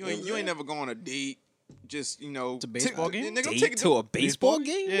games. You ain't never go on a date. Just to a baseball game? Nigga, Date to a baseball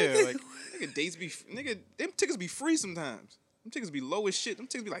game? Yeah, nigga? like Nigga, dates be them tickets be free sometimes. Them tickets be low as shit. Them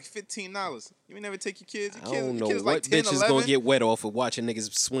tickets be like $15. You ain't never take your kids. Your I kids, don't your know kids what like 10, bitch is 11. gonna get wet off of watching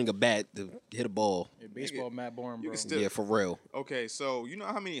niggas swing a bat to hit a ball. yeah, baseball, Matt Bourne, you bro. can still- Yeah, for real. Okay, so you know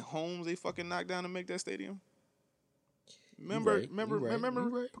how many homes they fucking knocked down to make that stadium? Remember, You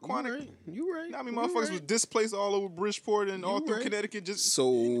right. Pequannock? You right. How many motherfuckers was displaced all over Bridgeport and all through right. Connecticut? Just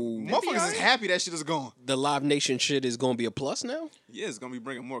So motherfuckers is happy that shit is gone. the Live Nation shit is gonna be a plus now. Yeah, it's gonna be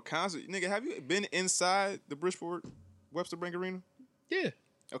bringing more concerts. Nigga, have you been inside the Bridgeport Webster Bank Arena? Yeah.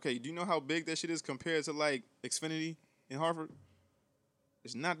 Okay, do you know how big that shit is compared to like Xfinity in Harvard?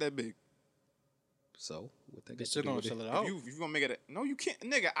 It's not that big. So what they They got still to do gonna with sell it? it out. If you gonna make it, no, you can't,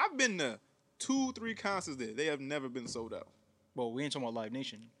 nigga. I've been to 2-3 concerts there. They have never been sold out. Well, we ain't talking about Live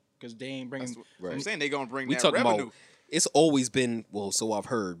Nation because they ain't bringing. That's what Right. I'm saying. They gonna bring We that talking revenue. about. It's always been so I've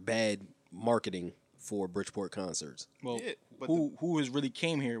heard bad marketing for Bridgeport concerts. Well, Yeah, but who has really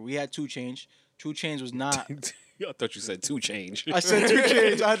came here? We had 2 Chainz. 2 Chainz was not. I thought you said 2 Change. I said 2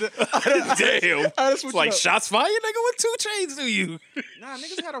 Chainz. Damn. I just switched Like it up. shots fired, nigga. What 2 Chains do you? Nah,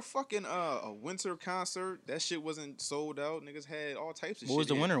 niggas had a fucking a winter concert. That shit wasn't sold out. Niggas had all types of shit. What was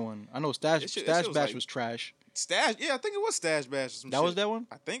the here. winter one? I know Stash That shit Stash was Bash like- was trash. Stash? Yeah, I think it was Stash Bash. Or some That shit. was that one?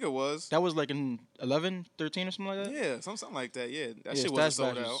 I think it was. That was like in 11, 13 or something like that. Yeah, something like that. Yeah, that Yeah, shit wasn't Stash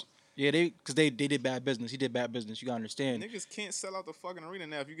sold Bash out. was- Yeah, because they did bad business. He did bad business. You gotta understand. Niggas can't sell out the fucking arena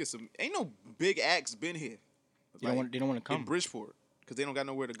now if you get some. Ain't no big acts been here. They don't want to in come. Bridgeport because they don't got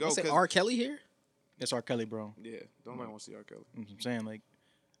nowhere to go. I said 'cause- R. Kelly here. That's R. Kelly, bro. Yeah, don't nobody want to see R. Kelly. You know what I'm saying, like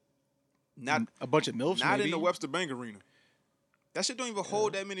Not a bunch of milfs. not maybe. in the Webster Bank Arena. That shit don't even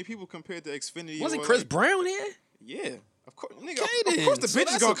hold that many people compared to Xfinity. Wasn't or Chris like- Brown here? Yeah, of course, nigga. Okay, Of then. course, the So bitch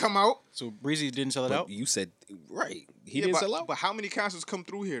is that's gonna a- come out. So Breezy didn't sell it But out. you said right. He Yeah, didn't but, sell out. But how many concerts come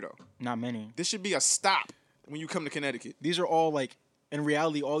through here though? Not many. This should be a stop when you come to Connecticut. These are all like in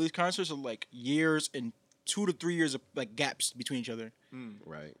reality, all these concerts are like years and 2 to 3 years of like gaps between each other.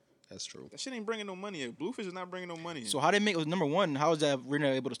 Right. That's true. That shit ain't bringing no money in. Bluefish is not bringing no money in. So how they make number one? How is that arena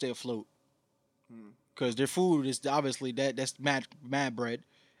able to stay afloat? Because their food is obviously that's mad bread,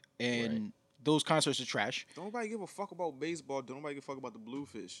 and those concerts are trash. Don't nobody give a fuck about baseball. Don't nobody give a fuck about the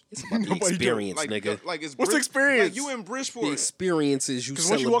Bluefish. It's about the Nobody do. experience, Like, nigga. like it's What's the experience? Like you in The Bridgeport. experiences you 'Cause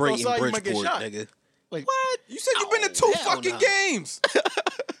once you walk celebrate in outside, you might get Bridgeport, shot. nigga. Like What? You said you've been to 2 hell fucking nah. games.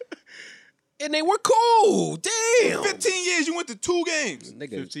 And they were cool. Damn. 15 years, you went to 2 games.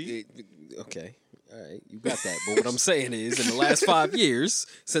 Nigga, 15? okay. All right, you got that. But what I'm saying is, in the last 5 years,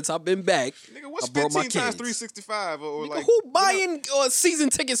 since I've been back, Nigga, what's I brought my 15 times kids. 365 or Nigga, like who buying season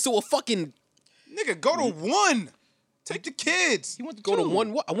tickets to a fucking? Nigga, go to one. Take the kids. He went to Go to two.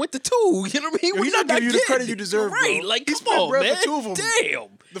 one. I went to two. You know what I mean? Yo, What he's did not I giving you the get? credit you deserve, Right? bro. Like, He come spent on, bread man. for two of 'em. Damn.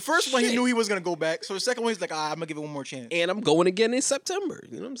 The first one he Shit. knew he was gonna go back. So the second one he's like, I'm gonna give it one more chance. And I'm going again in September.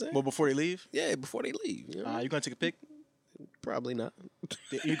 You know what I'm saying? But before they leave, Yeah, before they leave. You know? you gonna take a pic? Probably not.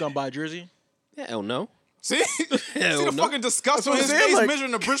 You gonna buy a jersey? Hell no. See? See the no. fucking disgust That's on what his I'm saying, face like-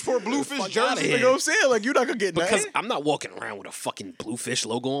 measuring the Bridgeport Bluefish outta jersey. here. You know what I'm saying? Like you're not gonna get Because nothing. I'm not walking around with a fucking Bluefish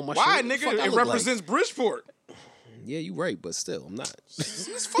logo on my Why, shirt. What the fuck nigga? I It look like? represents Bridgeport. Yeah, you right, but still, I'm not.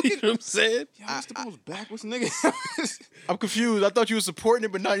 This fucking. You know what I'm saying? Yo, Mr. Bowles backwards, nigga. I'm confused. I thought you were supporting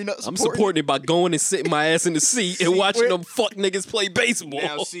it, but now you're not I'm supporting supporting it by going and sitting my ass in the seat and watching wait. them fuck niggas play baseball.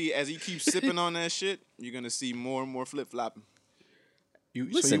 Now, see, as he keeps sipping on that shit, you're gonna see more and more flip flopping. You,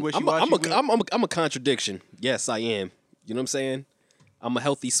 so Listen, you wish I'm you watched I'm a contradiction. Yes, I am. You know what I'm saying? I'm a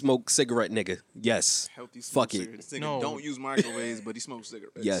healthy smoke cigarette nigga. Yes. Healthy Fuck smoke it. cigarettes. This nigga No. don't use microwaves, but he smokes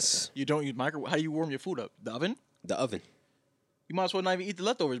cigarettes. Yes. You don't use microwave. How do you warm your food up? The oven? The oven. You might as well not even eat the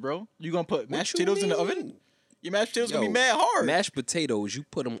leftovers, bro. You gonna put mashed you potatoes in the mean? oven? Your mashed potatoes gonna Yo, be mad hard. Mashed potatoes, you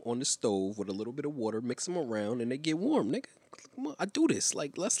put them on the stove with a little bit of water, mix them around, and they get warm, nigga. Come on, I do this.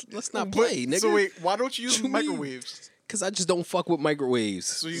 Like, let's not play, nigga. So wait, why don't you use What you mean? microwaves? Cause I just don't fuck with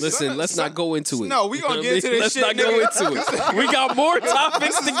microwaves. you- Listen, let's not go into it. No, we gonna You know get what I into mean? this Let's shit, not go nigga. into it. We got more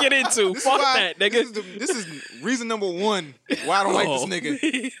topics to get into. This is Fuck why- that, nigga. This is reason number one why I don't like Oh. this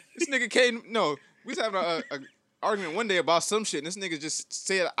nigga. This nigga came. No, we was having a argument one day about some shit, and this nigga just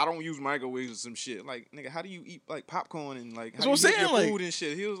said I don't use microwaves or some shit. Like, nigga, how do you eat like popcorn and like how That's do what you I'm eat your saying, like- food and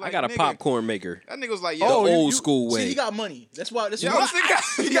shit? He was like, I got a nigga, popcorn maker. That nigga was like, yo, Oh, you- old school way. See, he got money. That's why. That's Yo, why. this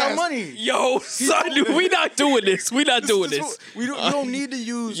nigga- He got yes. money. Yo, son, we not doing this. We not doing this. We don't. You don't need to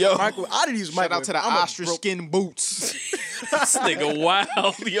use Yo. microwave. I didn't use Shout microwave. out to the I'm a ostrich broke- skin boots. This nigga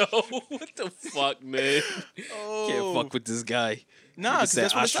wild, yo. What the fuck, man? Can't fuck with this guy. Nah, Nigga because said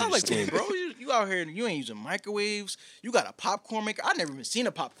that's what it sounds like, ostrich to me, skin. bro. You out here, you ain't using microwaves. You got a popcorn maker. I never even seen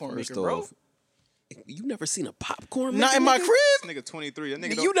a popcorn First maker, bro. off, you never seen a popcorn Not maker, in my nigga? crib. This nigga 23. That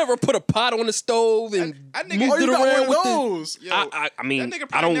nigga You never put a pot on the stove and That nigga- moved Oh, it you got around one with of the. those. Yo, I mean, that nigga I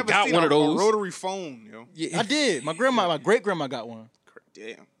probably don't never got seen one of a those. rotary phone, yo. Yeah. I did. My great grandma got one.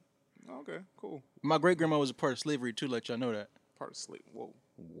 Damn. Okay, cool. My great grandma was a part of slavery too. Let y'all know that. Part of slave. Whoa.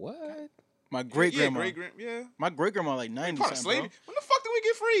 What? My great grandma. Yeah. My great grandma like 90 Part of something, slavery. bro. When the fuck did we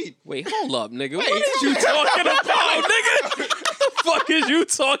get freed? Wait, hold up, nigga. What is you talking about, nigga? What the fuck is you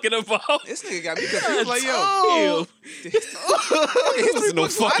talking about? This nigga got me confused. Like, yo, Ew. It was no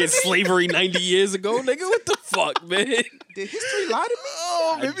fucking slavery 90 years ago, nigga. What the fuck, man? did history lie to me?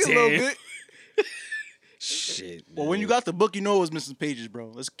 Oh, maybe a little damn. bit. Shit. Well, when you got the book, you know it was missing pages,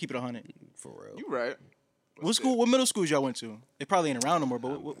 bro. Let's keep it 100. for real. You right. What middle schools y'all went to? They probably ain't around no more,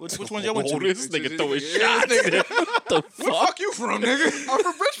 but which ones y'all went to? Oh, this nigga throwing Yeah, shots. nigga. What the Where the fuck? fuck you from, nigga? I'm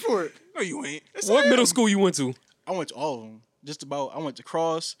from Bridgeport. No, you ain't. What middle school you went to? I went to all of them. Just about. I went to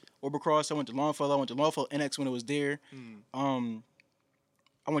Cross, Obercross. I went to Longfellow. I went to Longfellow NX when it was there. I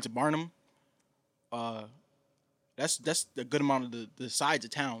went to Barnum. That's a good amount of the sides of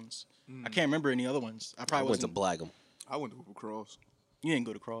towns. I can't remember any other ones. I I probably went to wasn't. Blagham. I went to Hooper Cross. You didn't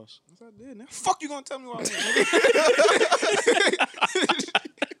go to Cross. Yes, I did. Now, fuck you gonna tell me why I went, nigga?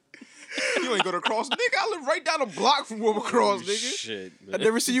 You ain't go to Cross, nigga. I live right down the block from Hooper Cross, nigga. Shit, I man.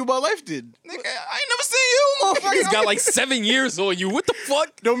 never see you in my life, did. Nigga, I ain't never seen you, motherfucker. He's got like 7 years on you. What the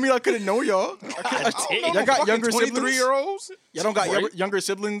fuck? Don't mean I couldn't know y'all. I don't know Y'all no got fucking younger siblings? 23-year-olds. Y'all don't got Right. younger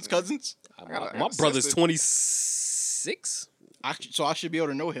siblings, cousins. got My a brother's sister. 26. So I should be able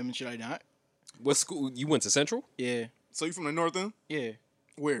to know him, should I not? What school? You went to Central? Yeah, So you from the north end? yeah.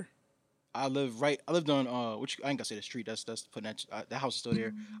 Where? I lived on I ain't gonna say the street. That's putting that house is still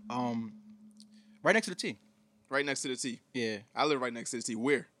there. Right next to the T. Right next to the T. Yeah, I live right next to the T.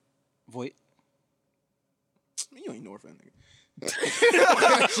 Where? Voight. You ain't north end,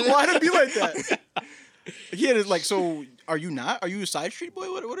 nigga. Why'd it be like that? Yeah, it's like, so are you not? Are you a side street boy?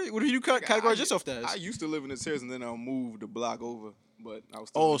 What do you categorize yourself as? I used to live in the Terrace and then I moved the block over, but I was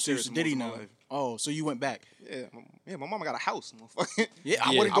still Oh, in the so you're Terrace Diddy most of my now. life. Oh, so you went back. Yeah, my mama got a house, motherfucker. Yeah,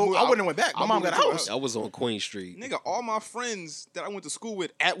 I Yeah. wouldn't go. I wouldn't have went back. My I mom moved got a to house. I was on Queen Street. Nigga, all my friends that I went to school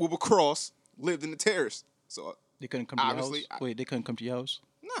with at Wilbur Cross lived in the Terrace. So, They couldn't come to your house. Obviously, Wait, they couldn't come to your house.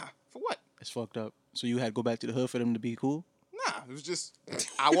 nah, for what? It's fucked up. So you had to go back to the hood for them to be cool. Nah, it was just,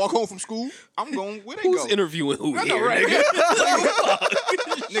 I walk home from school, I'm going where they Who's go. interviewing who I know, here, right? nigga?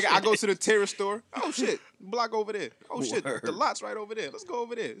 Nigga, I go to the Terrace store. Oh, shit, block over there. Oh, shit, Word. the lot's right over there. Let's go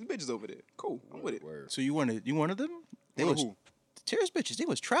over there. There's bitches over there. Cool, I'm with it. So you wanted them? They was Who? the Terrace bitches. They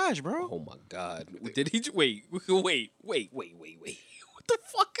was trash, bro. Oh my God! Did he? Wait! What the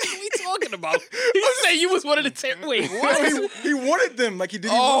fuck are we talking about? He said said you was one of the wait, what? he wanted them like he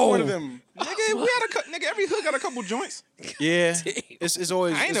did. Oh. One of them. Nigga, we had nigga. Every hood got a couple joints. Yeah, it's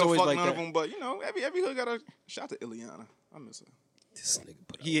always. I ain't it's never always fucked like none that. of them, but you know, every hood got a shout to Ileana. I miss her. This nigga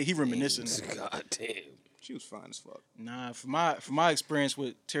put out He reminiscing. God damn. She was fine as fuck. Nah, for my experience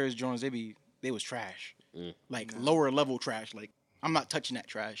with Terrence Jones, they was trash. Like lower level trash. Like I'm not touching that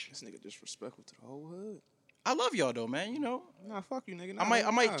trash. This nigga disrespectful to the whole hood. I love y'all though, man. You know, Nah, fuck you, nigga. I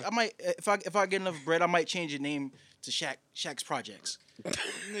might if I get enough bread, I might change your name to Shaq's Projects.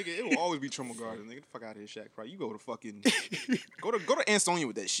 Nigga, it will always be Trimble Garden. Nigga, get the fuck out of here, Shaq. Probably you go to fucking go to Ansonia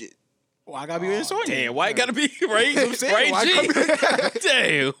with that shit. Well, I gotta be in Sonya. Damn, why it gotta be right? I'm saying, Right, why G?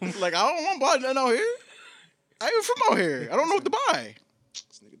 Damn. Like I don't want to buy nothing out here. I ain't from out here. I don't know what to buy.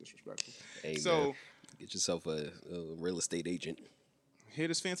 This nigga disrespectful. Hey, So- man, get yourself a real estate agent. Hear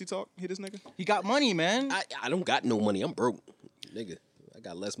this fancy talk? Hear this nigga? He got money, man. I don't got no money. I'm broke, nigga. I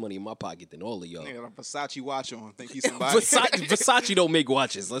got less money in my pocket than all of y'all. Nigga got a Versace watch on. Think he's somebody. Versace don't make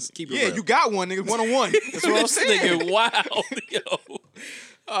watches. Let's keep it Yeah, real. you got one, nigga. 1-on-1. That's what I'm This saying. nigga, wow, yo.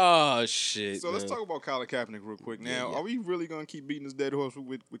 Oh shit. So let's man. talk about Colin Kaepernick real quick. Now, are we really gonna keep beating this dead horse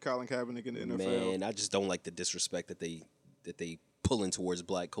with Colin Kaepernick in the NFL? Man, I just don't like the disrespect that they pulling towards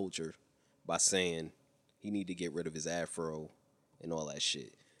black culture by saying he need to get rid of his afro and all that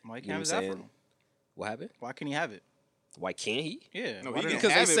shit. Why You can't know have his what I'm saying? afro? What happened? Why can't he have it? Why can't he? Yeah. No, why he don't- can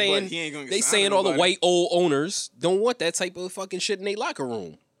Because have they it, saying but he ain't gonna get they signed saying to all the nobody. white old owners don't want that type of fucking shit in their locker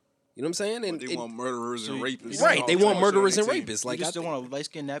room. You know what I'm saying? And They want murderers and rapists. right, and they all want that murderers shit and on their team. rapists. Like Like you I just don't think- want a light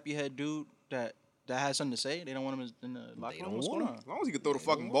skinned nappy head dude that has something to say. They don't want him in the locker room. don't What's want going him. on? As long as he can throw the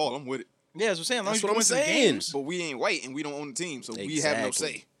fucking ball, I'm with it. Yeah, that's what I'm saying. As long That's as you what can I'm win some saying. games. But we ain't white and we don't own the team, so we have no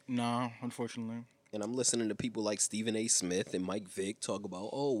Exactly. say. No, unfortunately. And I'm listening to people like Stephen A. Smith and Mike Vick talk about,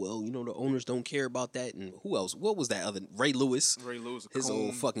 oh, well, you know, the owners don't care about that. And who else? What was that other? Ray Lewis. Ray Lewis, a His coon.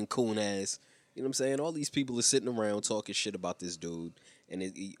 old fucking coon ass. You know what I'm saying? All these people are sitting around talking shit about this dude.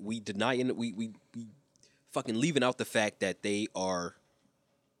 And we denying it. We fucking leaving out the fact that they are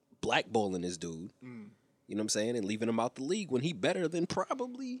blackballing this dude. You know what I'm saying? And leaving him out the league when he better than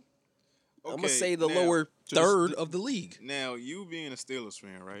probably, I'm going to Okay, say, the now, lower just third of the league. Now, you being a Steelers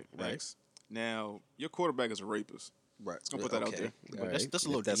fan, right? Right. Max? Now, your quarterback is a rapist. Right. Let's go put that out there. All That's- right. that's a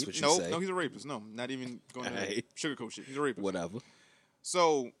little If that's deep. what you No, say. no, he's a rapist. No, not even going to Alright. sugarcoat shit. He's a rapist. Whatever.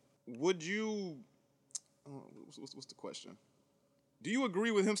 So, would you? What's the question? Do you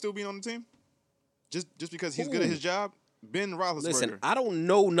agree with him still being on the team? Just because he's good at Who? his job? Ben Roethlisberger. Listen, I don't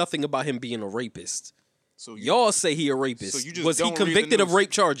know nothing about him being a rapist. so you, Y'all say he a rapist. So you just was he don't read the convicted of news? rape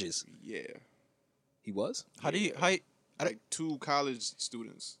charges? yeah, He was. How do you like 2 college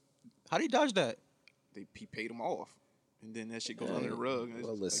students. how do you dodge that? He paid them off, and then that shit goes under the rug. And it's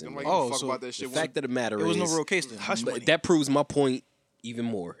well, like, listen, nobody man. give a Oh, fuck so about that The shit. fact of the matter It was no is, real case then. Hush but money. that proves my point even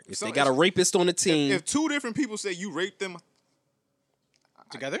more. If So they got a it's- rapist on the team, If 2 different people say you raped them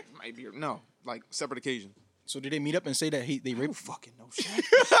Together? might be no, like separate occasion. So did they meet up and say that they I don't raped? fucking know shit.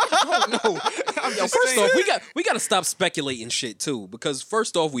 I don't know. I'm just first saying. off, we got to stop speculating shit too, because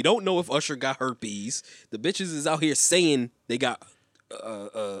first off, we don't know if Usher got herpes. The bitches is out here saying they got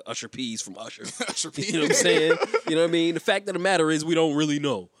Usher peas from Usher. Usher You know what I'm saying? You know what I mean? The fact of the matter is we don't really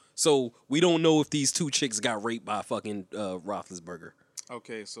know. So we don't know if these 2 chicks got raped by fucking Roethlisberger.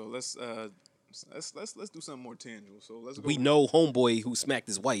 Okay, so let's do something more tangible. So let's go. We know homeboy who smacked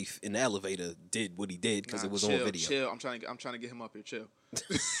his wife in the elevator did what he did because it was chill, on video. Chill. I'm trying to get him up here. Chill.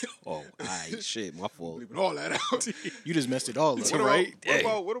 Oh, alright, shit, my fault. Leaving all that out. You just messed it all up. What about,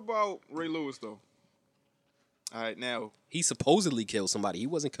 Right? what about Ray Lewis though? All right, now He supposedly killed somebody. He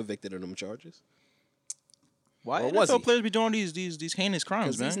wasn't convicted of them charges. Why Or was NFL he? players be doing these heinous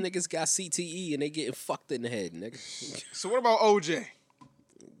crimes, Because man? these niggas got CTE and they getting fucked in the head, nigga. so what about OJ?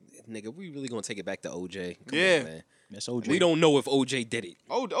 Nigga, we really gonna take it back to OJ? Come Yeah. on, man. That's OJ. We don't know if OJ did it.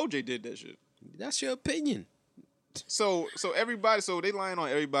 OJ did that shit. That's your opinion. So everybody, so they lying on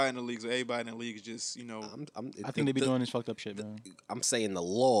everybody in the league. So everybody in the league is just, you know. I think they be doing this fucked up shit, man. I'm saying the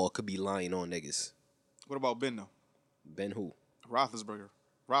law could be lying on niggas. What about Ben though? Ben who? Roethlisberger,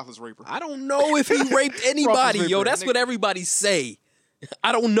 raper. I don't know if he raped anybody, yo. That's what everybody say.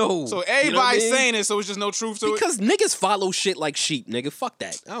 I don't know. So You know what I everybody's mean? saying it, so it's just no truth to it. Because niggas follow shit like sheep, nigga. Fuck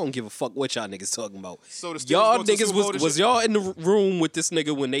that. I don't give a fuck what y'all niggas talking about. So the Steelers y'all go to Super niggas Bowl this was year? y'all in the room with this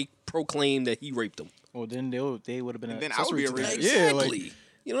nigga when they proclaimed that he raped them? Well, then they would have been. And an then I would be a accessory to that. rapist. Yeah, like Exactly.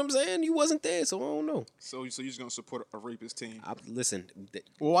 You know what I'm saying? You wasn't there, so I don't know. So you're just gonna support a rapist team? Listen.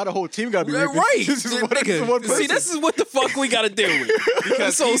 well, why the whole team gotta be Right. rapists? This is Nigga, one see, person. this is what the fuck we gotta deal with.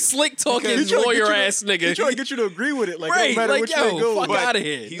 Because so slick talking He trying to get lawyer you to- ass He nigga. trying to get you to agree with it, like Right, no matter like, which yo, way it goes. fuck But outta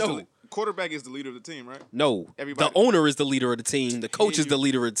here. He's No. quarterback is the leader of the team, right? No, Everybody. the owner is the leader of the team. The coach is the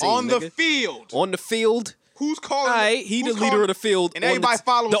leader of the team. On the nigga. field. On the field. Who's calling? All right, he who's the leader calling- of the field. And everybody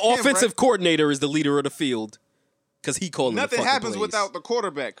follows the him, offensive right? coordinator is the leader of the field because he calling the Nothing fucking happens plays. without the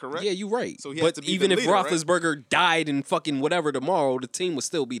quarterback, correct? Yeah, you're right. So he has but to be even the if leader, right? Roethlisberger died and fucking whatever tomorrow, the team would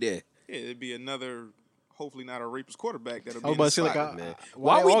still be there. Yeah, it'd be another, hopefully not a rapist quarterback that'll be I was in about the to say, like, slot. Man.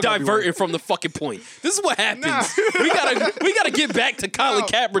 why Why are we all gotta be diverting white? from the fucking point? This is what happens. Nah. we gotta get back to Colin No,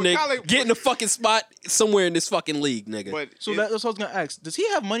 Kaepernick but Colin- getting a fucking spot somewhere in this fucking league, nigga. But So if- that's what I was gonna ask. Does he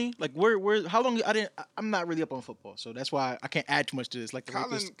have money? Like where? How long? I'm not really up on football, so that's why I can't add too much to this. Like the Colin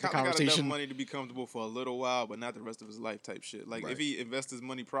got enough conversation. money to be comfortable for a little while, but not the rest of his life type shit. Like Right. if he invests his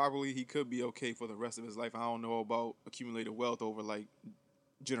money properly, he could be okay for the rest of his life. I don't know about accumulated wealth over like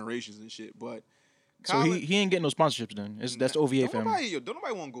generations and shit, but So Colin, he ain't getting no sponsorships then. That's the OVA don't fam. don't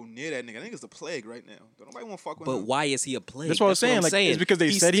nobody want to go near that nigga. I think it's the plague right now. Don't nobody want to fuck with But him. why is he a plague? That's what I was saying, like, it's because they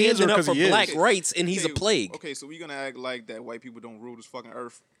he's said he is or standing up 'cause for he is? black Okay, rights and he's a okay, plague. Okay, so we gonna act like that white people don't rule this fucking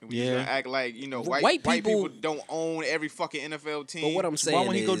earth, and we Yeah. just gonna act like White white people- people don't own every fucking NFL team. But what I'm saying Why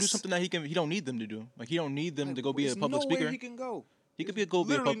won't he go do is- something that he don't need them to do? Like he don't need them to go be a There's public nowhere speaker. He can go. He could be a go be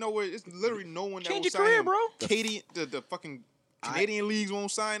a Literally pub- nowhere. It's literally no one that Change will your sign career, him. bro. The fucking Canadian leagues won't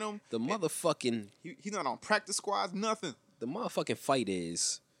sign him. The motherfucking He's not on practice squads. Nothing. the motherfucking fight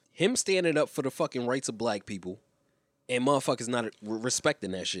is him standing up for the fucking rights of black people and motherfuckers not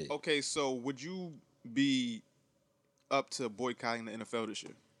respecting that shit. Okay, so would you be up to boycotting the NFL this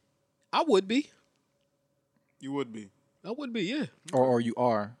year? I would be. You would be. I would be, yeah. or you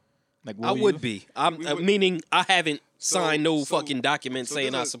are. Like I will would you? be. I'm We would- meaning I haven't signed no so- fucking document So saying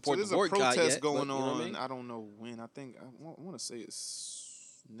I there's a- support so the there's boycott a protest yet, going but, you know on. what I mean? I don't know when. I think I want to say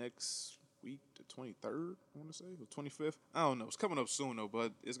it's next week, the 23rd. I want to say the 25th. I don't know. It's coming up soon though.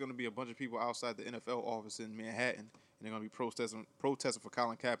 But it's going to be a bunch of people outside the NFL office in Manhattan, and they're going to be protesting for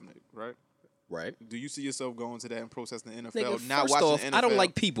Colin Kaepernick, right? Right. Do you see yourself going to that and protesting the NFL? Nigga, not first watching off, the NFL? I don't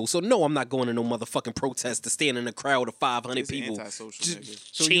like people, so no, I'm not going to no motherfucking protest to stand in a crowd of 500 It's people antisocial, just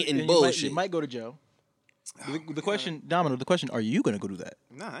nigga. So chanting you bullshit. You might go to jail. Oh, The question, Domino. The question: are you gonna go do that?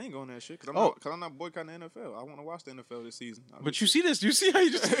 Nah, I ain't going that shit because I'm not boycotting the NFL. I want to watch the NFL this season. But you see this? You see how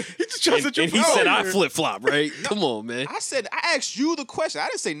you just tries to and he said I flip flop, right? Come on, man. I asked you the question. I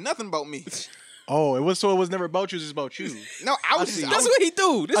didn't say nothing about me. Oh, it was never about you. It was about you. No, I was see. just. That's what he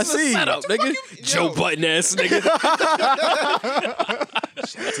do. This I is see. a setup, What the nigga. fuck you- Joe yo. Button ass nigga.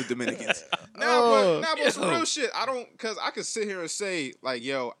 Shout out to Dominicans. Oh. But some real shit. I don't, cause I could sit here and say like,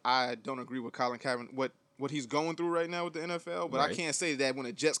 yo, I don't agree with Colin Kaepernick, what he's going through right now with the NFL, but I Right. can't say that when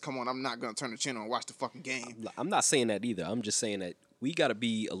the Jets come on, I'm not gonna turn the channel and watch the fucking game. I'm not saying that either. I'm just saying that we got to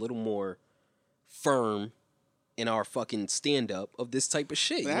be a little more firm in our fucking stand up of this type of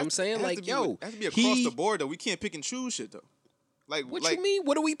shit. You know what I'm saying? Like, yo, it has to be across the board though. We can't pick and choose shit though. What like, you mean?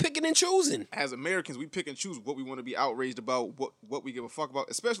 What are we picking and choosing? As Americans, we pick and choose what we want to be outraged about, what we give a fuck about,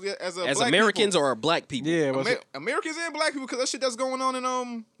 especially as As black Americans people. or black people? Yeah, but Americans and black people, because that shit that's going on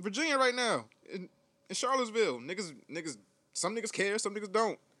in Virginia right now, in Charlottesville. Niggas, some niggas care, some niggas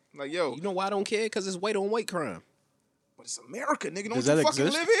don't. Like, yo, You know why I don't care? Because it's white on white crime. but it's America, nigga. Don't Does you that fucking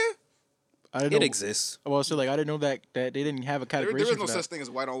exist? live here? I didn't It know. exists. Well, so like I didn't know that they didn't have a There categorization is no for such that. thing as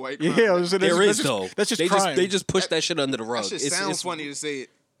white on white crime. Yeah, I was saying, There that's is though. That's just they crime. they just push that shit under the rug. That shit sounds funny to say it.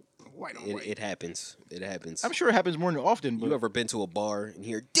 White on white. It happens. It happens. I'm sure it happens more than often. But You ever been to a bar and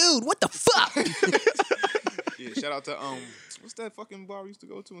hear, dude, what the fuck? Yeah, shout out to what's that fucking bar we used to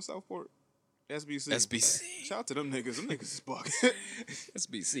go to in Southport? SBC. SBC. Shout out to them niggas. Them niggas is bugging.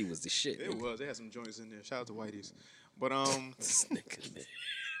 SBC was the shit. It nigga. was. They had some joints in there. Shout out to Whitey's. But This nigga, man.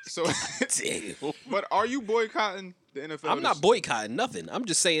 so Damn. but are you boycotting the NFL? I'm not boycotting nothing. I'm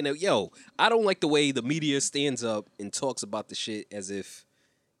just saying that, yo, I don't like the way the media stands up and talks about the shit as if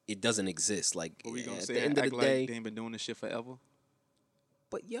it doesn't exist. Like, What we gonna at say? the end of Act the like day. they ain't been doing this shit forever.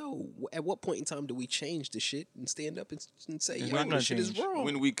 But, yo, at what point in time do we change the shit and stand up and say, It's yo, not gonna this shit is change. wrong?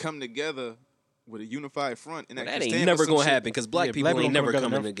 When we come together with a unified front and That actually ain't stand never for some gonna shit. happen because black Yeah, people black ain't don't never come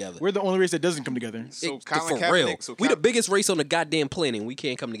coming together. together. We're the only race that doesn't come together. So For Colin real. Kaepernick, We the biggest race on the goddamn planet. We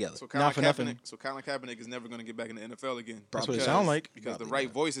can't come together. So Colin Not for nothing. Kaepernick, so Colin Kaepernick is never gonna get back in the NFL again. That's what it Because- sound like. Because the Probably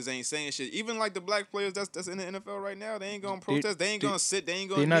right voices ain't saying shit. Even like the black players that's in the NFL right now, they ain't gonna They- protest. They ain't they- gonna sit. They ain't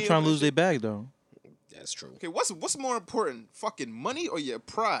gonna. They're not kneel trying to and lose their shit. bag though. That's true. Okay, what's more important, fucking money or your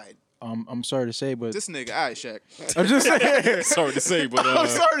pride? I'm sorry to say, but This nigga, all right, Shaq. I'm just saying. Sorry to say, but I'm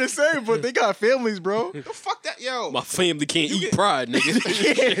sorry to say, but they got families, bro. The fuck that, yo. my family can't eat get- pride,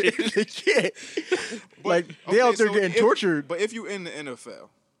 nigga. They can't. Like they Okay, out there so getting if- tortured. But if you in the NFL,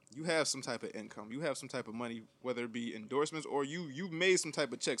 you have some type of income, you have some type of money, whether it be endorsements or you've made some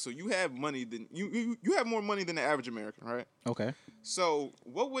type of check, so you have money than you have more money than the average American, right? Okay. So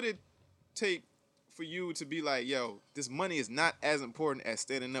what would it take for you to be like, yo, this money is not as important as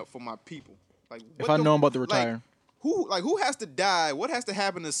standing up for my people? Like, If I know I'm about to like, retire. who has to die? What has to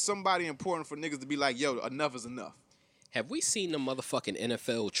happen to somebody important for niggas to be like, yo, enough is enough? Have we seen the motherfucking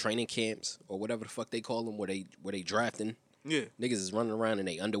NFL training camps or whatever the fuck they call them, where they drafting? Yeah. Niggas is running around in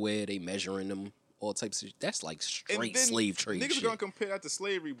they underwear, they measuring them, all types of shit. That's like straight slave trade Niggas shit. are gonna compare that to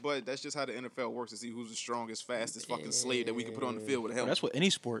slavery, but that's just how the NFL works to see who's the strongest, fastest fucking slave that we can put on the field with a Well, helmet. that's what any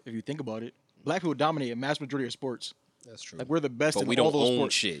sport, if you think about it. Black people dominate a mass majority of sports. That's true. Like we're the best But in we all don't those own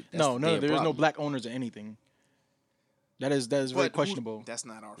sports. shit. That's No, the no, damn there is no problem. black owners of anything. That is very But questionable. That's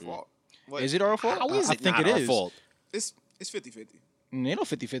not our Mm. fault. What? Is it our fault? How is I it think not it our is. fault? It's 50-50. Ain't no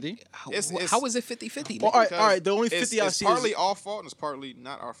 50-50. How It's- is it 50-50? Well, nigga? all right. The only 50 I it's see partly is. our fault and it's partly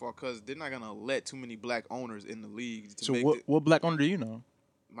not our fault because they're not gonna let too many black owners in the league to So make what black owner do you know?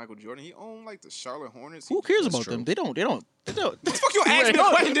 Michael Jordan. He owned like the Charlotte Hornets. Who cares That's about true. them? They don't. Fuck you ask me the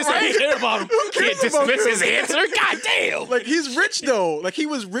question. This ain't care about him. Can't dismiss his answer. God damn. Like he's rich though. Like he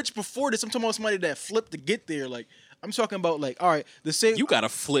was rich before this. I'm talking about somebody that flipped to get there. Like I'm talking about like all right, the same. You gotta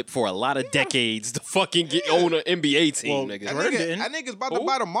flip for a lot of decades to fucking own an NBA team, Well, nigga. Jordan didn't. That nigga's about to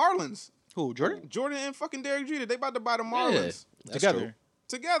buy the Marlins. Who Jordan? Jordan and fucking Derek Jeter. They about to buy the Marlins that's Together. true.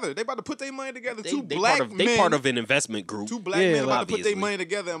 together. They about to put their money together. They black part of, men. they part of an investment group. Two black Yeah, men about to put obviously. their money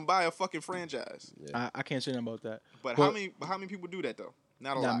together and buy a fucking franchise. I can't say nothing about that. But how many people do that though?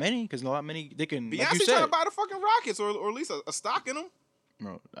 Not a lot. Not many, because not many. They can. Beyonce Like you trying to said, buy the fucking Rockets or at least a stock in them.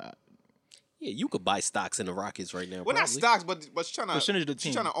 bro, Yeah, you could buy stocks in the Rockets right now. Well, not probably. stocks, but she's trying to Percentage of the She's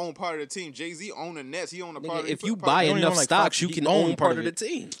team. trying to own part of the team. Jay-Z own the Nets. He own a Nigga, part. if he you put- buy He only enough own like stocks, five- you he can own own part part of of the it.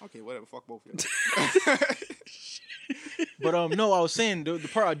 team. Okay, whatever. Fuck both of you. but no, I was saying the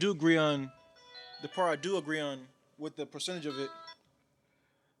part I do agree on. The part I do agree on with the percentage of it.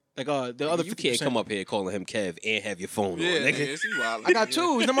 Like the other 50%. You can't come up here calling him Kev and have your phone on, nigga. see wild. I got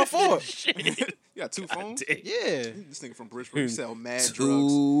two. It's not my fault. You got two phones. Yeah. This nigga from Bridgeport sell mad drugs.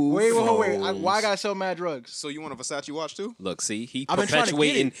 Two Wait. phones. Why I gotta sell mad drugs? So you want a Versace watch too? Look, see, he I've been trying to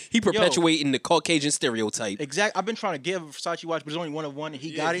get it. perpetuating the Caucasian stereotype. Exactly. I've been trying to give a Versace watch, but there's only one of one, and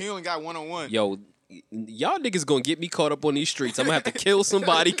he got He it. only got one-on-one. Yo, y'all niggas gonna get me caught up on these streets. I'm gonna have to kill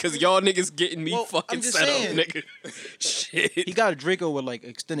somebody because y'all niggas getting me Well, fucking I'm just set saying. up, nigga. Shit. He got a Draco with like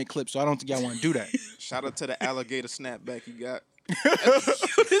extended clips, so I don't think y'all want to do that. Shout out to the alligator snapback you got.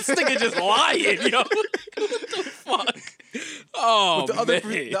 This nigga just lying, yo. What the fuck? Oh, the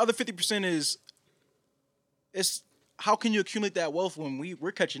man. other 50% is it's how can you accumulate that wealth when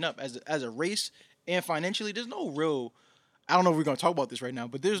we're catching up as a race and financially? There's no real. I don't know if we're gonna talk about this right now,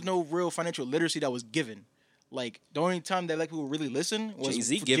 but there's no real financial literacy that was given. Like the only time that black people really listen was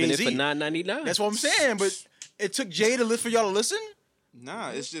Jay-Z for giving Jay-Z. it for $9.99. That's what I'm saying. But it took Jay for y'all to listen.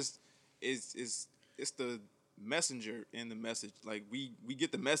 Nah, it's just it's the messenger and the message. Like we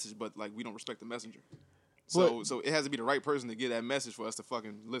get the message, but like we don't respect the messenger. So it has to be the right person to get that message for us to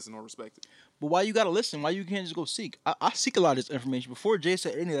fucking listen or respect it. But why you gotta listen? Why you can't just go seek? I seek a lot of this information. Before Jay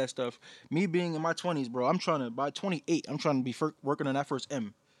said any of that stuff, me being in my 20s, bro, I'm trying to, by 28, I'm trying to be working on that first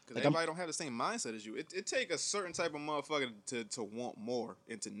M. Because Like, everybody don't have the same mindset as you. It take a certain type of motherfucker to want more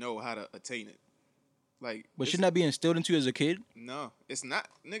and to know how to attain it. Like, But it's- shouldn't that be instilled into you as a kid? No, it's not.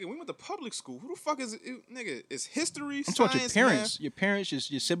 Nigga, we went to public school. Who the fuck is it? Nigga, it's history, I'm science, talking about math. your parents,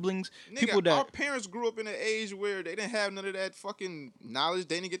 your siblings, Nigga, people that our parents grew up in an age where they didn't have none of that fucking knowledge.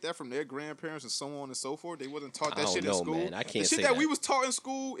 They didn't get that from their grandparents and so on and so forth. They wasn't taught I that don't shit know, in school. man. I can't the shit say that that. we was taught in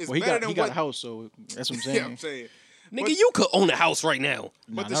school is well, he better got than he got what. a house, so that's what I'm saying. Yeah, I'm saying. Nigga, But- you could own a house right now.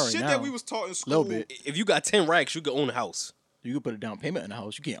 Nah, But the not right shit now. that we was taught in school, Little bit. If you got 10 racks, you could own a house. You could put a down payment in the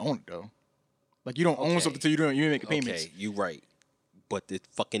house. You can't own it though. Like you don't own Okay. something till you ain't making payments. Okay, you right. But the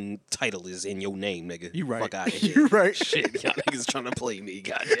fucking title is in your name, nigga. You right. Fuck out of here. You right. Shit, y'all niggas trying to play me,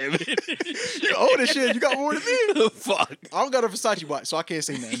 goddamn it. You own this shit. You got more than me. Fuck. I don't got a Versace watch, so I can't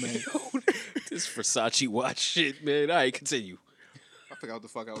say nothing, man. This Versace watch shit, man. All right, continue. I forgot what the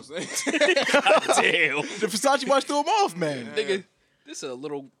fuck I was saying. Damn. The Versace watch threw him off, man. Nigga, this is a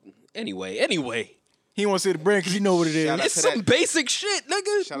little... Anyway. He want to say the brand because he know what it is. Shout out It's to some that- basic shit,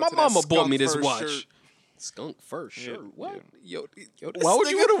 nigga. Shout out My to that mama bought skunk me this fur watch. shirt. Skunk fur shirt? What? Yo, this Why would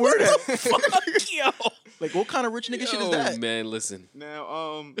you nigga- wanna wear what that? the fuck, yo? Like, what kind of rich nigga shit is Yo, that? man, listen.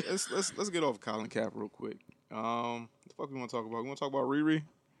 Now, let's get off Colin Cap real quick. What the fuck we want to talk about? We want to talk about Riri?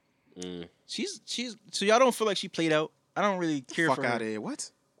 She's so y'all don't feel like she played out. I don't really care Fuck for out of her. here.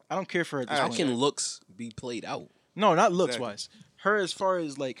 What? I don't care for her at this How point. can looks be played out? No, not looks Exactly. wise. Her as far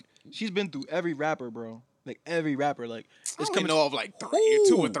as like she's been through every rapper, bro. Like every rapper. Like I it's only coming. know of like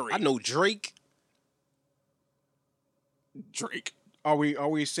two or three. I know Drake. Drake. Are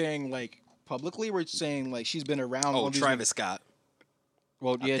we saying like publicly? We're saying like she's been around. Oh, all these Travis Scott.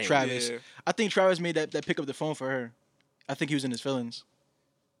 Well, yeah, think- Travis. Yeah. I think Travis made that pick up the phone for her. I think he was in his feelings.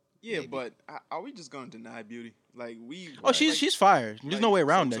 Yeah, but are we just gonna deny beauty? Like we? Oh, she's fire. There's no way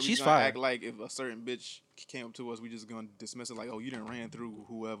around so that. we She's gonna fire. Act like if a certain bitch came up to us, we just gonna dismiss it like, oh, you didn't ran through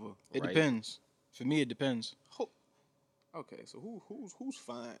whoever. It Right. depends. For me, it depends. Okay, so who's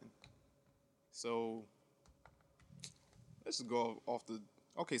fine? So let's just go off the.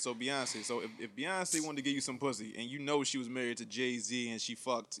 Okay, so Beyonce. So if Beyonce wanted to give you some pussy, and you know she was married to Jay-Z and she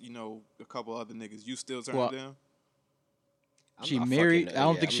fucked, a couple other niggas, you still turn Well, it down? I'm She not married. fucking- I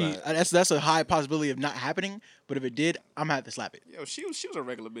don't yeah, think I'm not- that's a high possibility of not happening. But if it did, I'm gonna have to slap it. Yo, she was a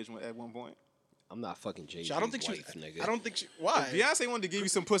regular bitch at one point. I'm not fucking Jay-Z's I don't think she. wife, nigga. I don't think she. Why? Beyonce wanted to give you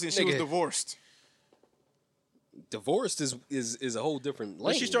some pussy and she was Nigga. divorced. Divorced is a whole different lane.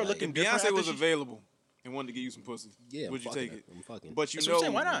 When she started like, looking If different Beyonce after was she- available and wanted to give you some pussy, Yeah, I'm would you fucking take it. it? I'm fucking. But you That's what I'm know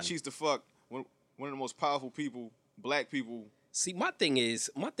saying, why not? she's the fuck one of the most powerful people, black people. See, my thing is,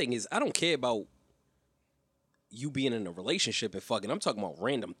 I don't care about you being in a relationship and fucking. I'm talking about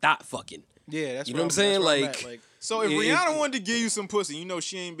random thought fucking. Yeah, that's You what know what I'm saying? that's where I'm Like- at, So if It- Rihanna it- wanted to give you some pussy,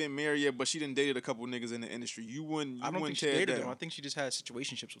 she ain't been married yet, but she done dated a couple niggas in the industry. You wouldn't. I don't think wouldn't she tear it dated down. them. I think she just had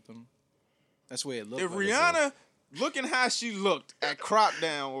situationships with them. That's the way it looked. If like. Rihanna, looking how she looked at crop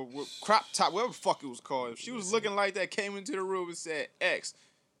down or with crop top, whatever the fuck it was called, if she was looking like that, came into the room and said X,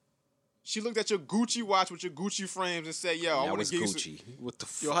 she looked at your Gucci watch with your Gucci frames and said, "Yo, I That want was to give you Gucci. What the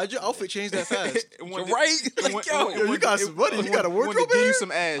fuck? Yo, how'd your outfit change that fast? some." You're right. Like, yo, you got some money. You got a wardrobe to give in you here?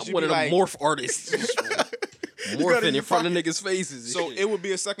 some ass. I'm You'd one be of the like, morph artists. Morphing in front of niggas' faces. and so shit. it would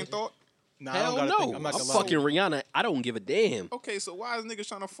be a second thought. Nah, I Hell don't gotta no. think. I'm not I'm gonna lie. fucking Rihanna. I don't give a damn. Okay, so why is niggas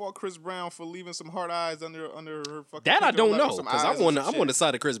trying to fault Chris Brown for leaving some hard eyes under her fucking? That I picture, don't or know some because eyes I'm or on some the shit?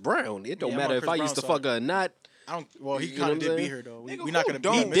 side of Chris Brown. It don't Yeah, I'm matter on if Chris I used to Brown's fuck her or not. I don't. Well, he You know kind what of I'm did beat saying? her though. Nigga, We're not who gonna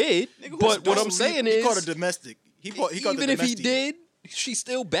don't? He beat him. did, Nigga, but who what I'm don't? saying He is, called her domestic. He called even her if he domestic. did, she's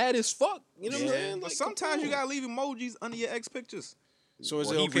still bad as fuck. You know what I'm Yeah, saying? But Like, sometimes come you on. gotta leave emojis under your ex pictures. So is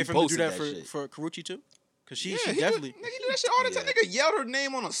Well, it he okay for him to do reposted that that for shit. for Karrueche too? Because she He definitely do, nigga do that shit all the time. Nigga yelled her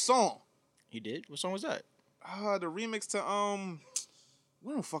name on a song. he did. What song was that? The remix to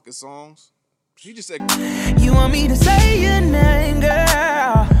what the fucking songs? She just said You want me to say your name,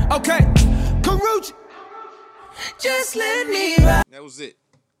 girl? Okay, Karrueche. Just let me ride. that was it.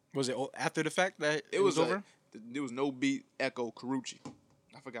 Was it after the fact that It was over? There was no beat. Echo Karrueche.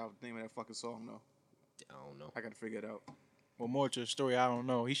 I forgot the name of that fucking song though. I don't know. I gotta figure it out. Well, more to the story, I don't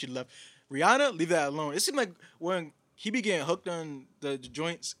know. He should left Rihanna. Leave that alone. It seemed like when he be getting hooked on the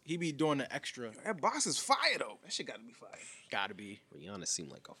joints, he be doing the extra. That box is fire though. That shit gotta be fire. Gotta be. Rihanna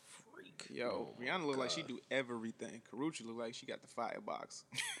seemed like a freak. Yo, Rihanna look like she do everything. Karrueche look like she got the firebox.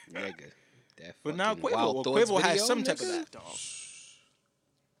 Nigga. That But now fucking Quavo, Wild well, Thoughts Quavo has video, some type of nigga? that.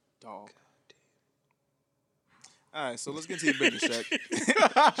 Dog. All right, so let's get to your business,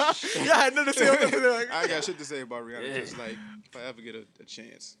 Shaq. Yeah, I had nothing to say. I got shit to say about Rihanna. Just like if I ever get a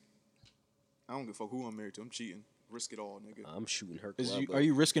chance, I don't give a fuck who I'm married to. I'm cheating. Risk it all, nigga. I'm shooting her. Is club you, up. are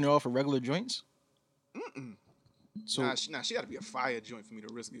you risking it all for regular joints? So Nah, she got to be a fire joint for me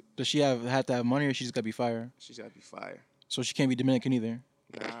to risk it. does she have to have money, or she just gotta be fire? She's got to be fire. So she can't be Dominican either.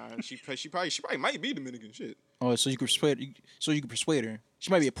 Nah, she probably might be Dominican shit. Oh, so you can persuade her. She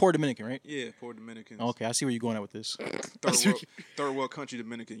might be a poor Dominican, right? Yeah, poor Dominicans. Okay, I see where you're going at with this. Third world country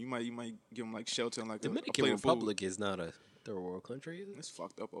Dominican. You might give them like shelter and like Dominican a plate of food. Republic is not a third world country, is it? It's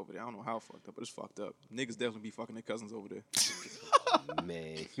fucked up over there. I don't know how fucked up, but it's fucked up. Niggas definitely be fucking their cousins over there.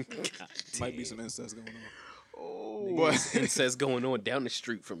 Man. Might be some incest going on. But incest going on down the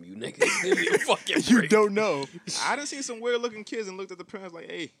street from you, nigga. Give me a fucking You break. don't know. I done seen some weird looking kids and looked at the parents like,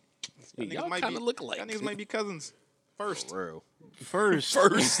 hey, y'all Y'all niggas might kinda be look alike. y'all niggas might be cousins. First. For real. First.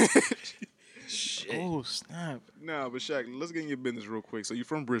 Shit. Oh snap! Nah, but Shaq, let's get in your business real quick. So you're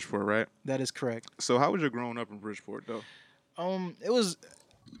from Bridgeport, right? That is correct. So how was your growing up in Bridgeport though? It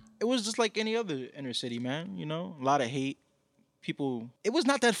was just like any other inner city, man. You know, a lot of hate. People. It was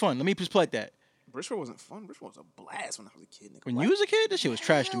not that fun. Let me just play like that. Bridgeport wasn't fun. Bridgeport was a blast when I was a kid, nigga. When you was a kid, that shit was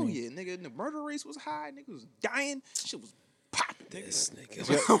trash to Hell me. yeah, nigga. The murder rates was high. Nigga was dying. Shit was popping. This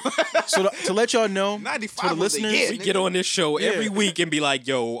nigga. So to let y'all know, 95 to the was a listeners, year, We nigga. get on this show every Yeah. week and be like,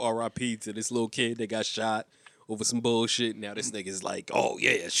 yo, RIP to this little kid that got shot over some bullshit. Now this nigga's like, oh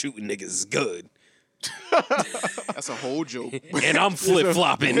yeah, shooting niggas is good. That's a whole joke. And I'm flip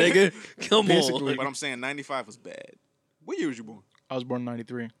flopping, nigga. Come Basically. on. But I'm saying 95 was bad. What year was you born? I was born in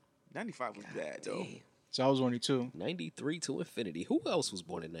 '93, 95 was bad, though. so I was only 2. 93 to infinity. Who else was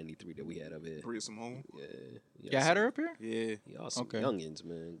born in 93 that we had up here? Bring some home. Yeah, I had her up here. Yeah. Y'all some Okay. youngins,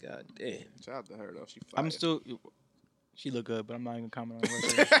 man. God damn. Shout out to her, though. She fire. I'm still. She look good, but I'm not even comment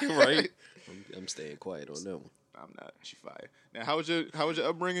on her. Right? I'm staying quiet on that one. I'm not. She fire. Now, how was your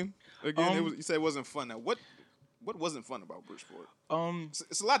upbringing? Again, you said it wasn't fun. Now, what wasn't fun about Bridgeport?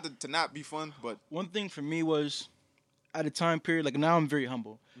 It's a lot to not be fun, but one thing for me was at a time period, like now I'm very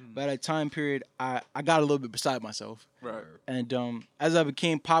humble, but at a time period, I got a little bit beside myself. Right. And as I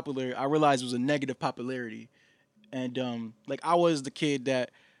became popular, I realized it was a negative popularity. And like I was the kid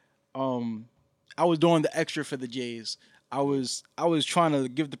that I was doing the extra for the Jays. I was trying to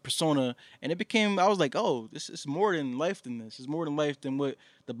give the persona, and it became, I was like, oh, this is more than life than this. It's more than life than what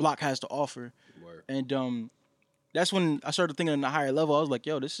the block has to offer. Word. And that's when I started thinking on a higher level. I was like,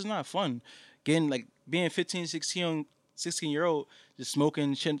 yo, this is not fun. Getting like being 15, 16-year-old, just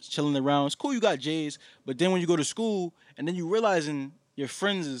smoking, chilling around. It's cool you got J's, but then when you go to school and then you realizing your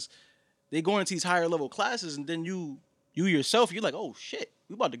friends they going into these higher level classes, and then you yourself, you're like, oh shit,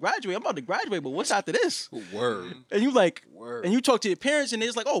 we about to graduate. I'm about to graduate, but what's after this? Word. And you like, Word. and you talk to your parents, and they're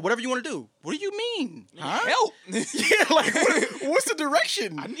just like, oh, whatever you want to do. What do you mean? Huh? help. Yeah, like what's the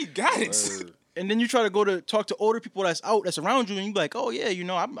direction? I need guidance. Word. And then you try to go to talk to older people that's around you, and you be like, oh yeah, you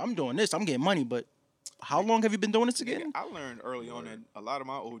know, I'm doing this, I'm getting money, but how long have you been doing this again? I learned early on that a lot of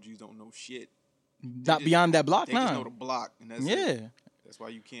my OGs don't know shit. Not beyond that block, They just nah. know the block, and that's Yeah. it. That's why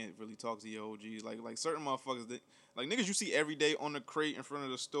you can't really talk to your OGs. Like certain motherfuckers that like niggas you see every day on the crate in front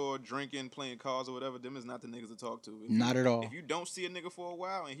of the store drinking, playing cards or whatever. Them is not the niggas to talk to. Not at all. If you don't see a nigga for a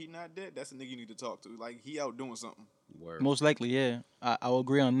while and he not dead, that's a nigga you need to talk to. Like he out doing something. Word. Most likely, yeah. I will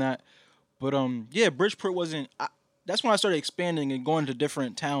agree on that. But yeah, Bridgeport wasn't. That's when I started expanding and going to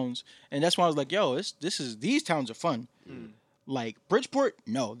different towns, and that's when I was like, yo, these towns are fun. Like Bridgeport,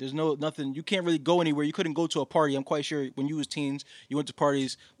 no, there's nothing. You can't really go anywhere. You couldn't go to a party. I'm quite sure when you was teens, you went to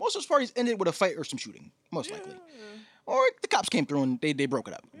parties. Most of those parties ended with a fight or some shooting, most likely. Or the cops came through and they broke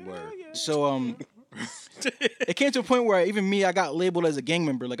it up. Word. So it came to a point where I got labeled as a gang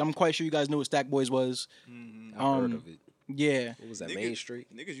member. Like I'm quite sure you guys knew what Stack Boys was. I heard of it. Yeah. What was that, Main Street?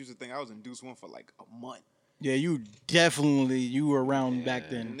 Niggas used to think I was in Deuce 1 for like a month. Yeah, you were around back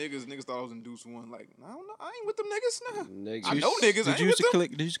then. Niggas thought I was in Deuce 1. Like, I don't know. I ain't with them niggas. Nah. Niggas. I know niggas. I ain't with them.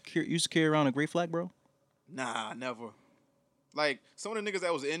 Did you used to carry around a gray flag, bro? Nah, never. Like, some of the niggas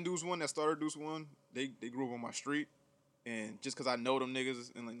that was in Deuce 1, that started Deuce 1, they grew up on my street. And just because I know them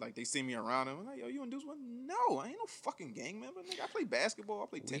niggas and like they see me around them, I'm like, yo, you in Deuce 1? No, I ain't no fucking gang member. Nigga, I play basketball. I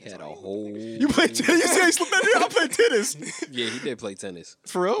play tennis. We had I a ain't with whole. them niggas. You played tennis? You said you slipped that in? I played tennis. Yeah, he did play tennis.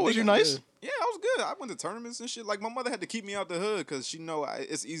 For real? Was you nice? Yeah, I was good. I went to tournaments and shit. Like, my mother had to keep me out the hood because she know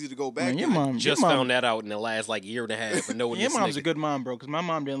it's easy to go back. Man, your there. mom Just found that out in the last like year and a half. But knowing Your this mom's nigga. a good mom, bro. Because my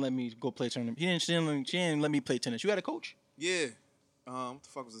mom didn't let me go play tournament. She didn't let me play tennis. You had a coach? Yeah. What the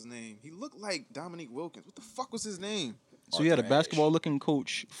fuck was his name? He looked like Dominique Wilkins. What the fuck was his name? So you had a Arthur Ashe. basketball-looking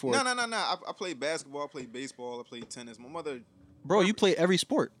coach for... No. I played basketball. I played baseball. I played tennis. My mother, Bro, you played every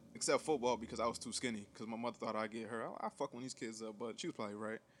sport. except football, because I was too skinny. Because my mother thought I'd get hurt. I fuck one of these kids up, but she was probably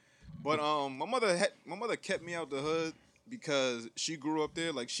right. But my mother kept me out the hood because she grew up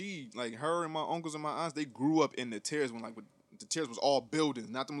there. Like her and my uncles and my aunts, they grew up in the Terrace when the Terrace was all buildings,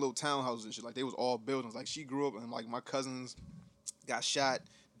 not them little townhouses and shit. Like they was all buildings. Like she grew up and like my cousins got shot,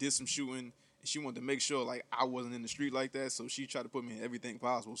 did some shooting. And she wanted to make sure like I wasn't in the street like that, so she tried to put me in everything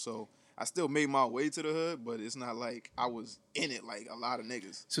possible. So I still made my way to the hood, but it's not like I was in it like a lot of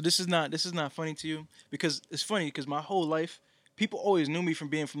niggas. So this is not funny to you? Because it's funny because my whole life, people always knew me from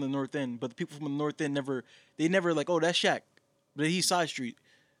being from the North End, but the people from the North End never like, oh, that's Shaq. But he's side street.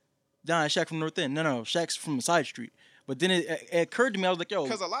 Nah, Shaq from North End. No, Shaq's from the side street. But then it occurred to me, I was like, yo.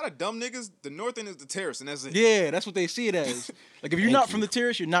 Because a lot of dumb niggas, the North End is the Terrace, and that's it. Yeah, that's what they see it as. Like, if you're not from the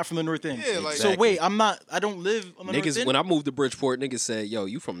Terrace, you're not from the North End. Yeah, like- So wait, I don't live on the North Niggas, End? when I moved to Bridgeport, niggas said, yo,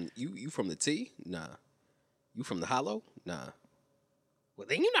 you from the T? Nah. You from the Hollow? Nah. Well,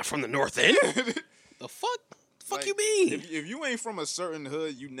 then you're not from the North End. The fuck? The fuck Like, you mean? If you ain't from a certain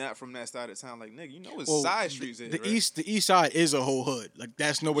hood, you not from that side of town. Like, nigga, you know it's Well, side streets there, The right? east side is a whole hood. Like,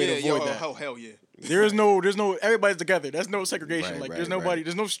 that's no way to avoid that. Hell yeah. There's no, everybody's together. There's no segregation. Right, like, right, there's nobody, right.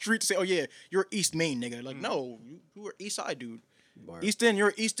 there's no street to say, oh yeah, you're East Main, nigga. Like, no, you are East Side, dude. Word. East End, you're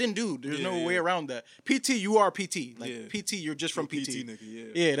an East End dude. There's no way around that. PT, you are PT. Like, Yeah. PT, you're just from PT. nigga, yeah.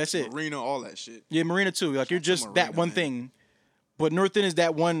 Yeah, that's it. Marina, all that shit. Yeah, Marina too. Like, you're just Marina, that one man. thing. But North End is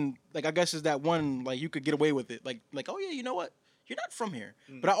that one, like, I guess is that one, like, you could get away with it. Like, oh yeah, you know what? You're not from here.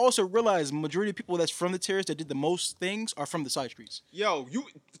 But I also realize majority of people that's from the Terrace that did the most things are from the side streets. Yo, you...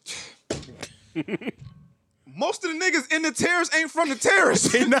 Most of the niggas in the Terrace ain't from the Terrace.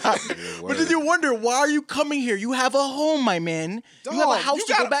 They're not. But then you wonder, why are you coming here? You have a home, my man. Dog, you have a house you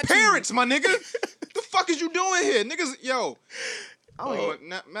to got go back parents, my nigga. The fuck is you doing here? Niggas, yo. I don't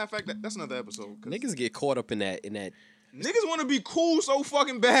know. Matter of fact, that's another episode. 'cause Niggas get caught up in that Niggas want to be cool so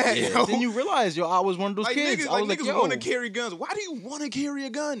fucking bad. Yeah. Yo. Then you realize, yo, I was one of those like kids. niggas, I was like, niggas yo, want to carry guns. Why do you want to carry a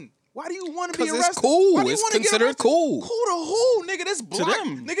gun? Why do you want to be Because arrested? it's cool. Why do you It's wanna get considered arrested? cool. Cool to who? Nigga, this block.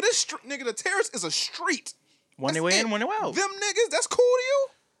 them. Nigga, this nigga, the terrace is a street. one That's way it. in, one way out. Them niggas, that's cool to you?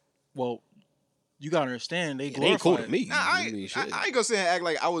 Well, you gotta understand, they It ain't cool glorify to it. me. Nah, I ain't gonna say and act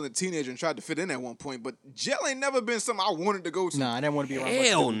like I was a teenager and tried to fit in at one point, but jail ain't never been something I wanted to go to. Nah, I didn't want to be around.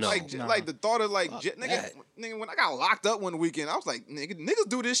 Hell much dudes. no. Like the thought of like, Fuck nigga, that. nigga, when I got locked up one weekend, I was like, niggas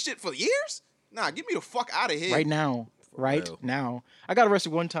do this shit for years? Nah, get me the fuck out of here. Right now, right real. now, I got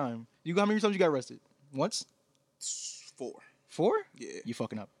arrested one time. You got how many times you got arrested? Once? 4. 4? Yeah. You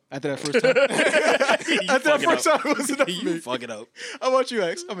fucking up. After that first time. After that first time, it was enough for You me. fuck it up. How about you,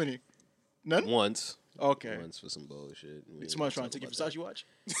 X? How many? None. Once. Okay. Once for some bullshit. We ain't Somebody's gonna trying to take talk your about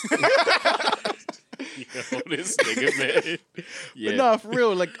Versace watch. that. Yo, this nigga, man. Yeah. But nah, for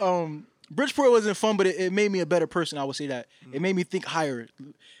real, like Bridgeport wasn't fun, but it made me a better person. I would say that it made me think higher.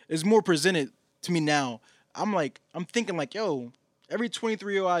 It's more presented to me now. I'm thinking like, yo, every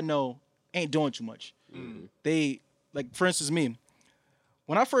 23-year-old I know ain't doing too much. They like, for instance, me.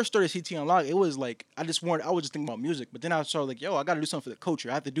 When I first started CT Unlocked, it was like I was just thinking about music. But then I saw like, yo, I got to do something for the culture.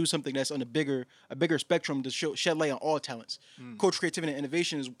 I have to do something that's on a bigger spectrum to shed light on all talents. Culture, creativity, and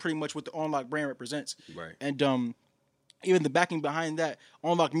innovation is pretty much what the Unlocked brand represents. Right. And even the backing behind that,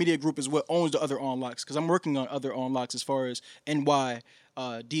 Unlocked Media Group is what owns the other Unlocks, because I'm working on other Unlocks as far as NY,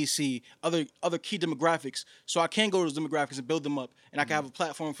 DC, other key demographics. So I can go to those demographics and build them up, and I can have a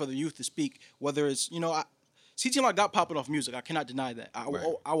platform for the youth to speak. Whether it's CT Unlocked got popping off music, I cannot deny that. I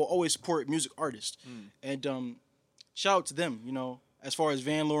will always support music artists, and shout out to them. As far as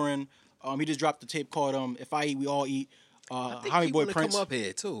Van Lauren, he just dropped the tape called "If I Eat, We All Eat." I think Homie he Boy wanna Prince. come up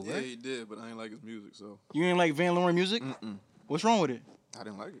here too, Yeah, right? he did, but I ain't like his music, so You ain't like Van Lauren music? What's wrong with it? I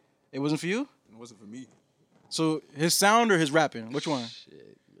didn't like it. It wasn't for you? It wasn't for me. So his sound or his rapping? Which one? I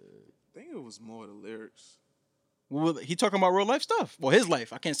think it was more the lyrics. Well, he talking about real life stuff. Well, his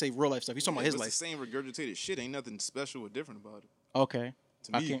life. I can't say real life stuff. He's talking about his It's life. the same regurgitated shit. Ain't nothing special or different about it. Okay.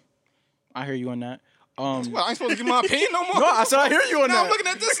 To I me. can't. I hear you on that. Well, I ain't supposed to give my opinion no more. No, I said I hear you on Now that. I'm looking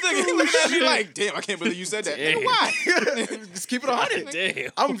at this nigga. He looking at me like, damn, I can't believe you said that. Nigga, why? Just keep it 100.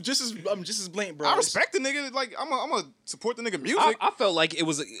 Damn. I'm just as blatant, bro. I respect the nigga. Like, I'm a support the nigga music. I felt like it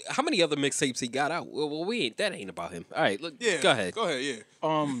was. How many other mixtapes he got out? Well, that ain't about him. All right, look. yeah. Go ahead. Go ahead,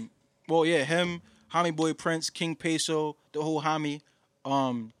 yeah. Well, yeah, him, Homie Boy Prince, King Peso, the whole Homie,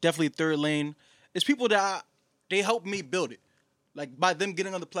 definitely Third Lane. It's people that they helped me build it. Like, by them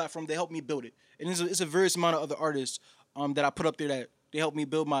getting on the platform, they helped me build it. And it's a various amount of other artists that I put up there that they help me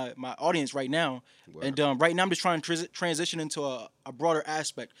build my audience right now. Word. And right now I'm just trying to transition into a broader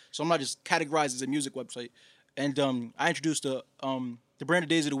aspect. So I'm not just categorized as a music website. And I introduced the brand of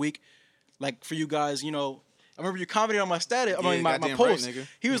Days of the Week. Like, for you guys, I remember you commented on my status, Yeah, my goddamn post. right, nigga.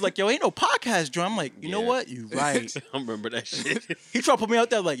 He was like, yo, ain't no podcast, John. I'm like, you know Yeah. what? You right. I remember that shit. He tried to put me out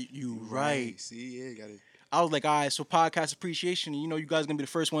there like, you right. See, yeah, got it. I was like, all right, so podcast appreciation. You guys gonna be the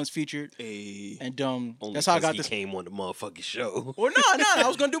first ones featured. Hey. And Only that's how I 'cause got he this. came on the motherfucking show. Well, no, I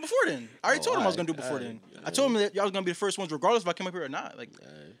was gonna do it before then. I already told him I was gonna do it before alright, then. I told him that y'all was gonna be the first ones, regardless if I came up here or not. Like,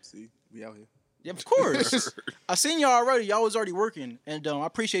 See, we out here. yeah, of course. I seen y'all already. Y'all was already working, and I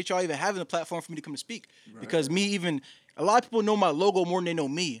appreciate y'all even having a platform for me to come to speak. Because a lot of people know my logo more than they know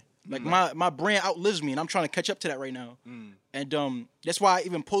me. Like my brand outlives me, and I'm trying to catch up to that right now. And that's why I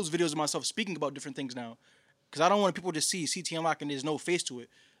even post videos of myself speaking about different things now. Because I don't want people to see CT Unlocked and there's no face to it.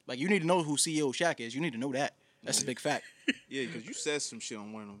 Like, you need to know who CEO Shaq is. You need to know that. That's a big fact. Yeah, because you said some shit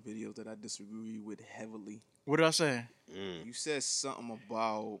on one of them videos that I disagree with heavily. What did I say? You said something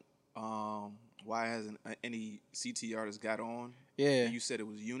about why hasn't any CT artist got on? Yeah. And you said it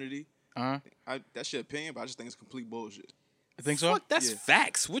was Unity. That's your opinion, but I just think it's complete bullshit. You think so? Fuck, that's Yeah.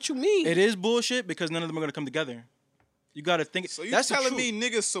 facts. What you mean? It is bullshit because none of them are gonna come together. You gotta think. So you that's the telling truth. me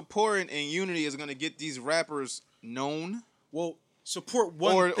niggas supporting and Unity is gonna get these rappers known? Well, support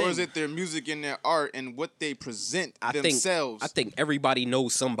one thing. Or is it their music and their art and what they present themselves? I think everybody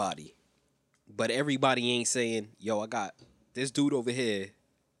knows somebody, but everybody ain't saying, "Yo, I got this dude over here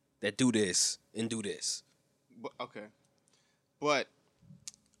that do this and do this." Okay. But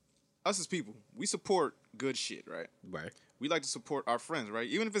us as people, we support good shit, right? Right. We like to support our friends, right?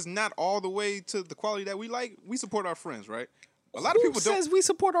 Even if it's not all the way to the quality that we like, we support our friends, right? A lot of Who people says don't. we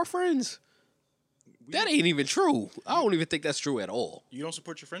support our friends? That ain't even true. I don't even think that's true at all. You don't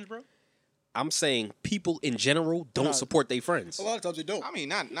support your friends, bro? I'm saying people in general don't support their friends. A lot of times they don't. I mean,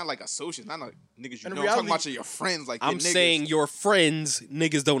 not like associates, not like niggas you In know. I'm talking reality- about your friends, like I'm your niggas. saying your friends,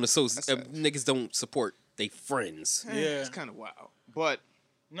 niggas don't That's facts. niggas don't support their friends. Yeah. It's kind of wild. But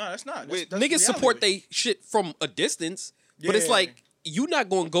No, that's not. Wait, That's Niggas reality. support they shit from a distance, but it's Yeah. like you not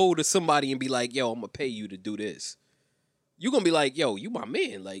gonna go to somebody and be like, "Yo, I'm gonna pay you to do this." You gonna be like, "Yo, you my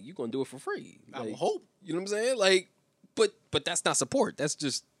man. Like, you gonna do it for free." I Like, would hope You know what I'm saying? Like, but that's not support. That's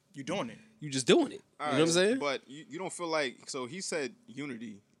just you doing it. you just doing it. All You know what I'm right, saying? But you don't feel like, so he said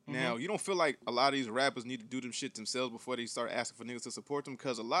unity. Mm-hmm. Now, you don't feel like a lot of these rappers need to do them shit themselves before they start asking for niggas to support them?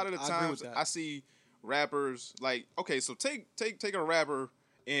 Because a lot of the I agree with times that. I see rappers like, okay, so take a rapper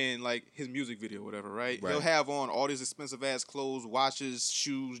in like his music video or whatever, right? Right. He'll have on all these expensive ass clothes, watches,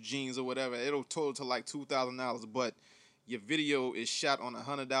 shoes, jeans, or whatever. It'll total to like $2,000, but your video is shot on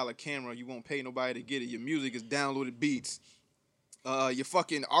 $100 camera. You won't pay nobody to get it. Your music is downloaded beats. Your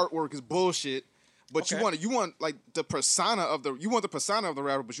fucking artwork is bullshit. But Okay. you want like the persona of the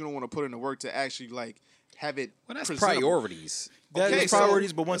rapper, but you don't want to put in the work to actually like have it. Well, that's presentable. priorities. That's Okay, so-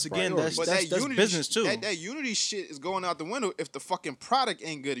 priorities, but once again, priorities. that's But that's, that that's unity business too. That unity shit is going out the window if the fucking product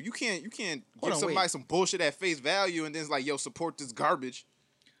ain't good. You can't Hold give on, somebody wait. some bullshit at face value and then it's like, yo, support this garbage.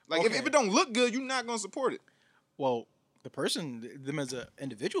 Like if Okay. it don't look good, you're not gonna support it. Well, the person, them as an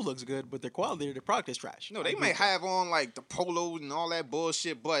individual looks good, but their quality of their product is trash. No, they may have on like the polos and all that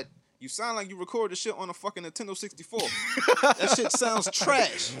bullshit, but you sound like you recorded the shit on a fucking Nintendo 64. That shit sounds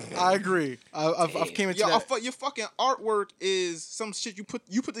trash. I agree. I've came into Yo, that. your fucking artwork is some shit you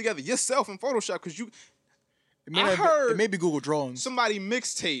put together yourself in Photoshop because It may I not be- heard it may be Google Drawings. somebody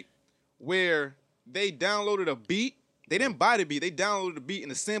mixtape where they downloaded a beat. They didn't buy the beat. They downloaded the beat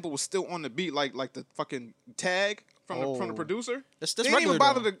and the sample was still on the beat, like the fucking tag from the Oh. producer. That's they didn't even regular,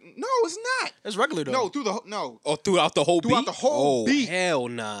 bother though. to. No, it's not. That's regular though. No, no. Oh, throughout the whole beat. Throughout the whole oh, beat. hell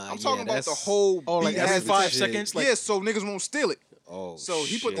nah. I'm talking about that's- the whole. Oh, like beat every has the 5 shit. seconds. Like, Yeah, so niggas won't steal it. Oh, So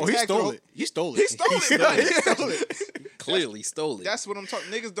he put the oh, he tag stole through- it. He stole it. He stole it. bro. He stole it. Clearly stole it. That's what I'm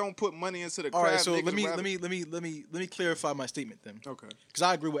talking. Niggas don't put money into the craft. All right, so niggas let rather- me clarify my statement then. Okay. Because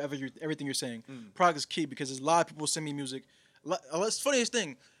I agree with everything you're saying. Product is key because there's a lot of people send me music. It's the funniest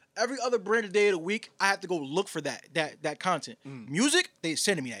thing. Every other branded day of the week, I have to go look for that content. Music, they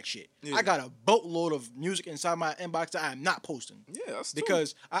sending me that shit. Yeah. I got a boatload of music inside my inbox that I am not posting. Yeah, that's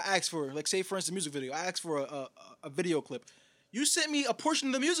Because I asked for, like, say for instance, music video. I asked for a video clip. You sent me a portion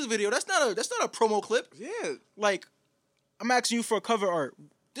of the music video. That's not a promo clip. Yeah. Like, I'm asking you for a cover art.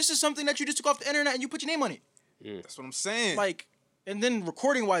 This is something that you just took off the internet and you put your name on it. That's what I'm saying. Like, and then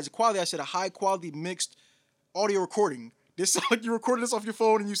recording wise, the quality, I said a high quality mixed audio recording. This sound like you recorded this off your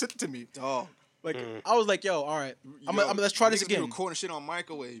phone and you sent it to me. dog. Like, I was like, yo, all right, let's try this niggas be again. recording shit on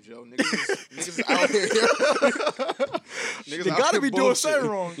microwaves, yo. Niggas is out here. Niggas They out gotta here be doing bullshitting. something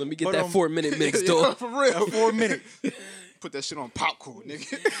wrong. Let me get But, that 4-minute mix, Yeah, dog. for real. 4 minutes. Put that shit on popcorn,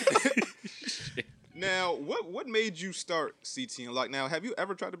 nigga. Now, what made you start CT and Lock? Now, have you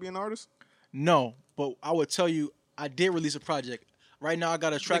ever tried to be an artist? No, but I would tell you, I did release a project. Right now, I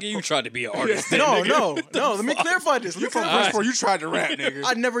got a track. Nigga, you tried to be an artist. then, no, nigga. no. Let me clarify this. Let me clarify. You tried to rap, nigga.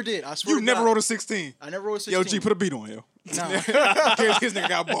 I never did. I swear. You to never God. wrote a 16. I never wrote a 16. Yo, G, put a beat on, yo. Nah. This nigga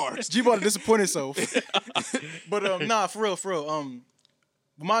got bars. G about to disappoint himself. But nah, for real.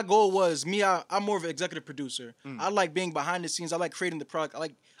 My goal was I'm more of an executive producer. I like being behind the scenes. I like creating the product.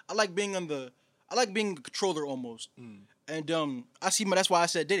 I like being being a controller almost. And that's why I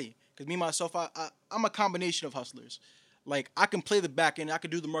said Diddy. Because me myself, I'm a combination of hustlers. Like, I can play the back end, I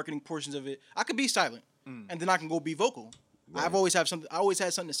can do the marketing portions of it. I can be silent, and then I can go be vocal. Right. I always had something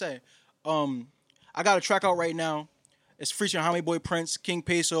to say. I got a track out right now. It's featuring Homie Boy Prince, King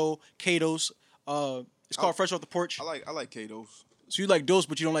Peso, Kados. It's called Fresh Off the Porch. I like Kados. So you like Dose,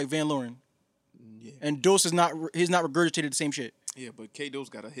 but you don't like Van Lauren. Yeah. And Dose he's not regurgitated the same shit. Yeah, but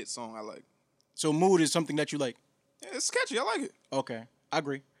Kados got a hit song I like. So Mood is something that you like. Yeah, it's catchy. I like it. Okay, I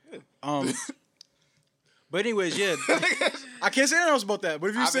agree. Yeah. But anyways, yeah, I can't say anything else about that.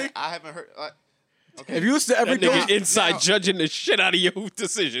 But if you say, I haven't heard. Okay. if you listen to every That nigga Dose, inside now- judging the shit out of your I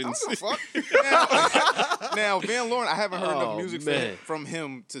decisions. don't give a fuck. Now, Van Lauren, I haven't heard enough Oh, music man. from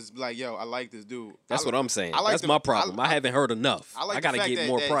him to be like, yo, I like this dude. That's what I'm saying. I like That's the- my problem. I haven't heard enough. I like I gotta the fact get that,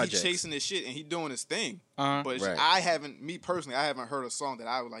 more that projects. he's chasing this shit and he doing his thing. Uh-huh. But Right. I haven't heard a song that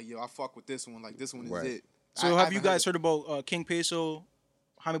I was like, yo, I fuck with this one. Like, this one is Right. it. so I have you haven't guys heard about King Peso,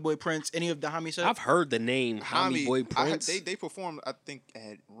 Homie Boy Prince, any of the Homie set? I've heard the name Homie Boy Prince. They performed, I think,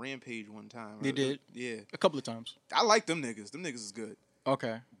 at Rampage one time. They did? Yeah. A couple of times. I like them niggas. Them niggas is good.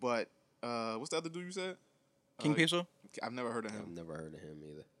 Okay. But what's the other dude you said? King Peso? I've never heard of I've him. never heard of him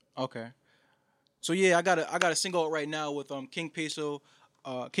either. Okay. So yeah, I got a single out right now with King Peso,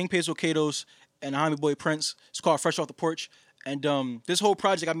 Kados, and Homie Boy Prince. It's called Fresh Off the Porch. And this whole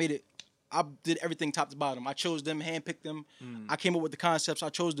project I made it I did everything top to bottom. I chose them, handpicked them. I came up with the concepts. I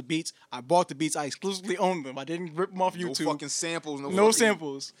chose the beats. I bought the beats. I exclusively owned them. I didn't rip them off YouTube. No fucking samples. No No fucking,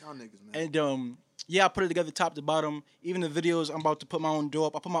 samples. Y'all niggas, man. And yeah, I put it together top to bottom. Even the videos, I'm about to put my own dough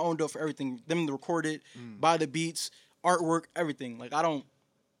up. I put my own dough for everything. Them to record it, buy the beats, artwork, everything. Like I don't.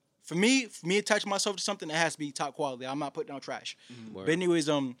 For me, attach myself to something that has to be top quality. I'm not putting out trash. But anyways,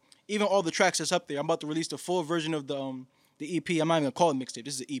 even all the tracks that's up there, I'm about to release the full version of the EP. I'm not even gonna call it mixtape.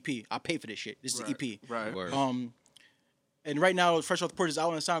 This is an EP. I pay for this shit. This is an EP. Right. Word. And right now, Fresh Off the Porch is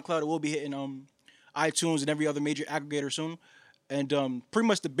out on SoundCloud. It will be hitting iTunes and every other major aggregator soon. And pretty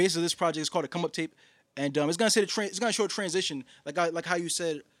much the base of this project is called a come up tape. And it's gonna say it's gonna show a transition, like how you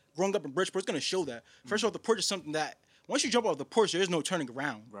said, growing up in Bridgeport. It's gonna show that. Fresh Off the Porch is something that once you jump off the porch, there is no turning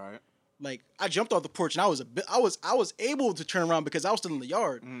around. Right. Like I jumped off the porch and I was able to turn around because I was still in the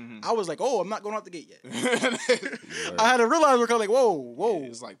yard. I was like, oh, I'm not going out the gate yet. I had to realize we're kind of like, whoa.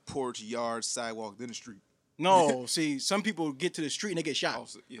 It's like porch, yard, sidewalk, then the street. No, see, some people get to the street and they get shot. Oh,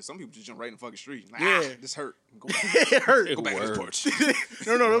 so, yeah, some people just jump right in the fucking street. Like, Yeah. this hurt. Go It hurt. back to the porch.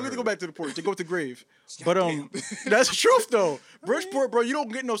 No, don't get to go back to the porch. They go to the grave. But that's the truth though. Bridgeport, bro, you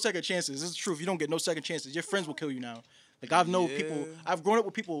don't get no second chances. This is the truth. You don't get no second chances. Your friends will kill you now. Like I've known people. I've grown up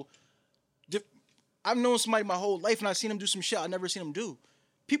with people. I've known somebody my whole life and I've seen them do some shit I never seen them do.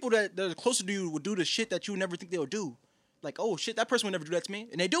 People that are closer to you would do the shit that you never think they'll do. Like, oh shit, that person would never do that to me,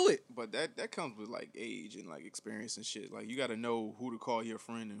 and they do it. But that comes with like age and like experience and shit. Like you got to know who to call your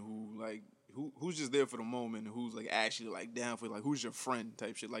friend and who's just there for the moment and who's like actually like down for like who's your friend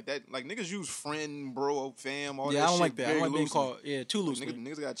type shit like that. Like niggas use friend, bro, fam, all that. Yeah, I don't shit like that. I very don't like being loosely. called too Like, loosely.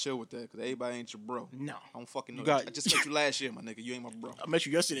 niggas gotta chill with that because everybody ain't your bro. No. I don't fucking know. You got- I just met you last year, my nigga. You ain't my bro. I met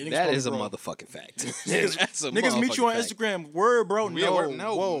you yesterday. Niggas That call me is a bro. motherfucking fact. That's a Niggas meet you on motherfucking fact. Instagram. Word, bro. Yeah,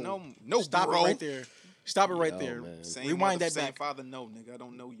 No, word, no, Stop bro. it right there. Stop it right Yo, there. man. Same Rewind mother, that same back. father, no, nigga. I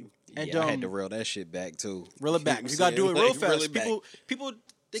don't know you. And Yeah, I had to reel that shit back too. reel it back. You know You what gotta I'm do it saying? real Like, reel fast. it back. People,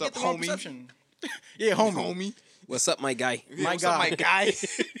 they What's get the up, wrong homie? perception. Yeah, homie. Homie. What's up, my guy? Yeah, My what's up, guy. my guy.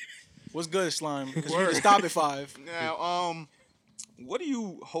 What's good, Slime? Because you need to stop at 5. Now, what do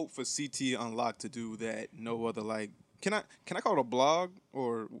you hope for CT Unlocked to do that no other like? Can I call it a blog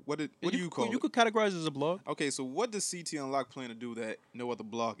or what do you call it? You could categorize it as a blog. Okay, so what does CT Unlocked plan to do that no other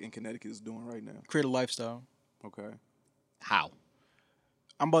blog in Connecticut is doing right now? Create a lifestyle. Okay. How?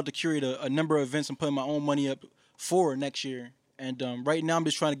 I'm about to curate a number of events I'm putting my own money up for next year. And right now I'm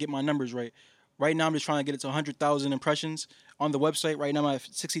just trying to get my numbers right. Right now I'm just trying to get it to 100,000 impressions on the website. Right now I'm at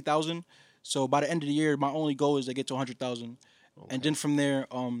 60,000. So by the end of the year, my only goal is to get to 100,000. And then from there,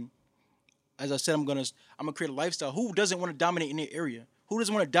 as I said, I'm gonna create a lifestyle. Who doesn't want to dominate in their area? Who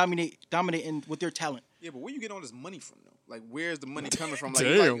doesn't want to dominate with their talent? Yeah, but where you get all this money from though? Like, where's the money coming from?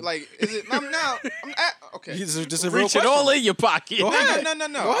 Damn. Like is it? I'm at okay. This is a real Reach it question. all in your pocket. Go ahead. No.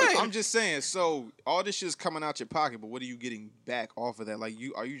 Go ahead. I'm just saying. So all this shit's coming out your pocket, but what are you getting back off of that? Like,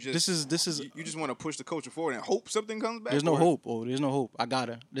 are you just This is you just want to push the culture forward and hope something comes back? There's no or- hope. Oh, there's no hope. I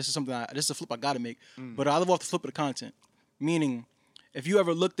gotta. This is something. This is a flip I gotta make. But I live off the flip of the content. Meaning, if you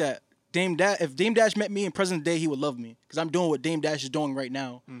ever looked at Dame Dash, if Dame Dash met me in present day, he would love me because I'm doing what Dame Dash is doing right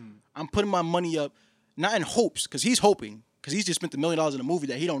now. I'm putting my money up, not in hopes, because he's hoping, because he's just spent $1 million in a movie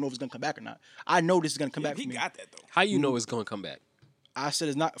that he don't know if it's gonna come back or not. I know this is gonna come back He for me. got that though. How you know it's gonna come back I said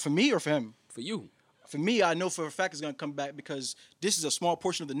it's not for me or for him. for you? For me, I know for a fact it's gonna come back because this is a small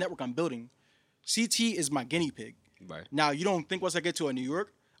portion of the network I'm building. CT is my guinea pig. Right. Now you don't think once I get to a New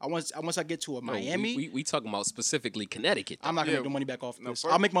York, once I get to a No, Miami. We talking about specifically Connecticut. I'm not gonna Yeah, make the money back off no, this.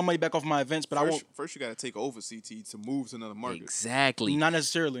 first- I'll make my money back off my events, but I won't. First, you got to take over CT to move to another market. Exactly. Not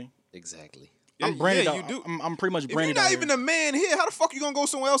necessarily. Exactly. I'm branded. Yeah, out. you do. I'm pretty much If you're branded. not out even here. the man here, how the fuck you gonna go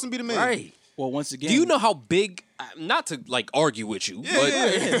somewhere else and be the man? Right. Well, once again, Do you know how big? Not to like argue with you, Yeah, but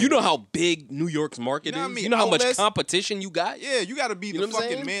yeah. you know how big New York's market You know what I is. mean? You know how much Outlets- competition you got. Yeah, you got to be You the know what I'm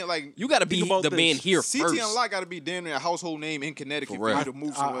fucking saying? man. Like You got to be Think about the man this. here CT first. Unlocked got to be damn near a household name in Connecticut For for real. you to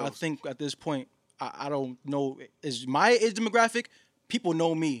move somewhere I else. think at this point, I don't know. Is my age demographic? People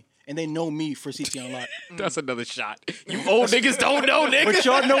know me, and they know me for CT Unlocked. That's another shot. You old niggas don't know, nigga.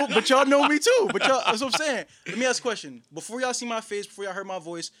 But y'all know me too. But y'all, that's what I'm saying. Let me ask a question. Before y'all see my face, before y'all heard my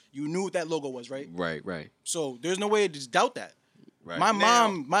voice, you knew what that logo was, right? Right. So there's no way to just doubt that. Right. My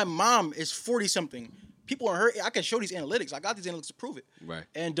Now- mom is 40 something. People in her, I can show these analytics. I got these analytics to prove it. Right.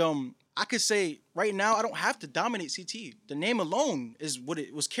 And I could say right now I don't have to dominate CT. The name alone is what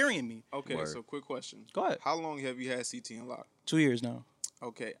it was carrying me. Okay, Word. so quick question. Go ahead. How long have you had CT Unlocked? 2 years now.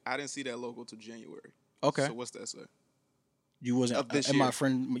 Okay, I didn't see that logo till January. Okay. So what's that say? You wasn't Of this in my year.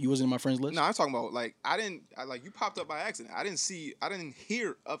 friend. You wasn't in my friends list. No, I'm talking about like you popped up by accident. I didn't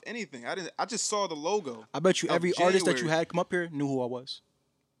hear of anything. I just saw the logo. I bet you of every artist that you January. had come up here knew who I was.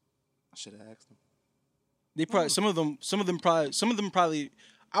 I should have asked them. They probably some of them probably.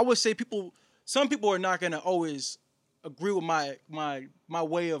 I would say some people are not gonna always agree with my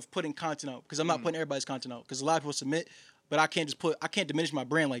way of putting content out because I'm not putting everybody's content out because a lot of people submit, but I can't diminish my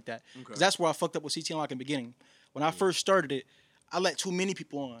brand like that because that's where I fucked up with CT Unlock in the beginning. When I first started it, I let too many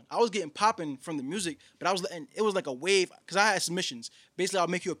people on. I was getting popping from the music, but it was like a wave because I had submissions. Basically, I'll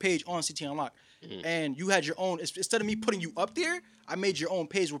make you a page on CT Unlock, and you had your own. Instead of me putting you up there, I made your own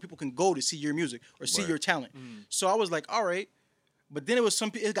page where people can go to see your music or see your talent. So I was like, all right, but then it was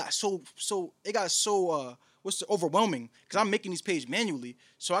it got so overwhelming because I'm making these pages manually.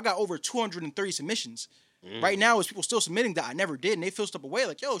 So I got over 230 submissions. Right now, is people still submitting that I never did, and they feel stuff away.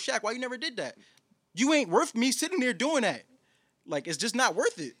 Like, yo, Shaq, why you never did that? You ain't worth me sitting there doing that. Like, it's just not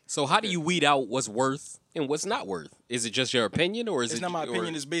worth it. So how do you weed out what's worth and what's not worth? Is it just your opinion, or is it's not my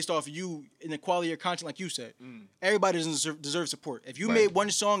opinion? It's based off you and the quality of your content, like you said. Everybody doesn't deserve support. If you made one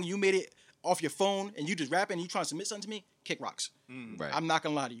song, you made it off your phone, and you just rapping, and you trying to submit something to me, kick rocks. Right. I'm not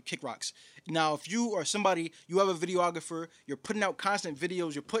gonna lie to you, kick rocks. Now, if you are somebody, you have a videographer, you're putting out constant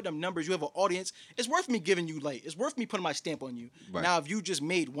videos, you're putting up numbers, you have an audience, it's worth me giving you light. It's worth me putting my stamp on you. Right. Now, if you just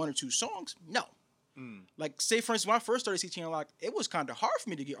made one or two songs, no. Like, say, for instance, when I first started CT Unlock, it was kind of hard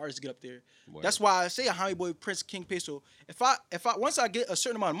for me to get artists to get up there. Word. That's why I say a Homie Boy, Prince, King Peso. If I once I get a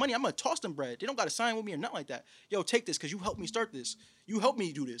certain amount of money, I'm gonna toss them bread. They don't gotta sign with me or nothing like that. Yo, take this because you helped me start this. You helped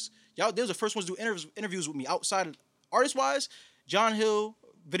me do this. Y'all, they was the first ones to do interviews with me outside of artist wise. John Hill,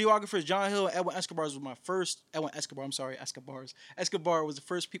 videographers, John Hill, Edwin Escobar was my first. Escobar was the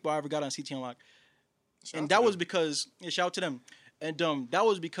first people I ever got on CT Unlock, and that was because shout out to them, and that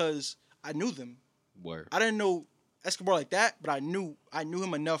was because I knew them. Word. I didn't know Escobar like that, but I knew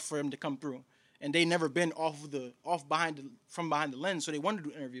him enough for him to come through. And they never been from behind the lens, so they wanted to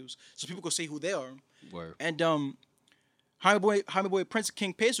do interviews so people could see who they are. Word. And Homie Boy Prince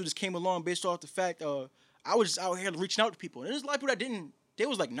King Peso just came along based off the fact I was just out here reaching out to people. And there's a lot of people that didn't. They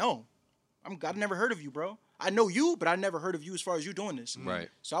was like, no, I've never heard of you, bro. I know you, but I never heard of you as far as you doing this. Right.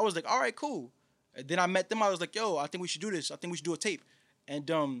 So I was like, all right, cool. And then I met them. I was like, yo, I think we should do this. I think we should do a tape. And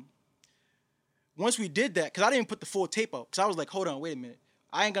once we did that, because I didn't put the full tape out, because I was like, hold on, wait a minute.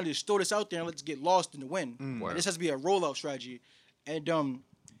 I ain't gonna just throw this out there and let's get lost in the wind. This has to be a rollout strategy. And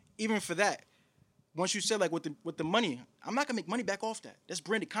even for that, once you said like with the money, I'm not gonna make money back off that. That's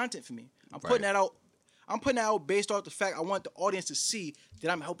branded content for me. I'm putting that out. I'm putting that out based off the fact I want the audience to see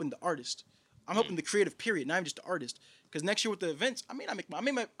that I'm helping the artist. I'm helping the creative period, not even just the artist. Because next year with the events, I may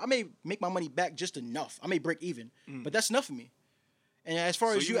make my money back just enough. I may break even, but that's enough for me. And as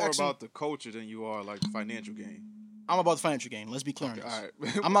far as you more asking, about the culture than you are like the financial gain. I'm about the financial gain. Let's be clear on this. All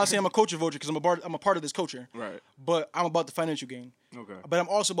right. I'm not saying I'm a culture vulture because I'm a part of this culture. Right. But I'm about the financial gain. Okay. But I'm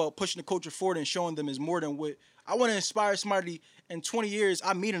also about pushing the culture forward and showing them is more than what I want to inspire somebody. In 20 years,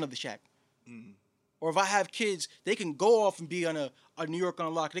 I meet another Shaq. Or if I have kids, they can go off and be on a New York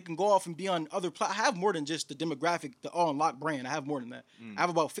Unlocked. They can go off and be on other I have more than just the demographic, the All Unlocked brand. I have more than that. I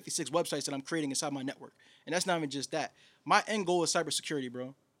have about 56 websites that I'm creating inside my network. And that's not even just that. My end goal is cybersecurity,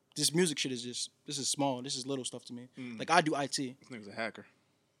 bro. This music shit is this is small. This is little stuff to me. Like, I do IT. This nigga's a hacker.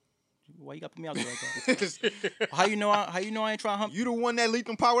 Why you got to put me out there like that? How you know I ain't trying to hump? You the one that leaked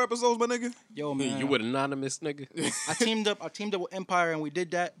them Power episodes, my nigga? Yo, man. You with anonymous nigga? I teamed up with Empire and we did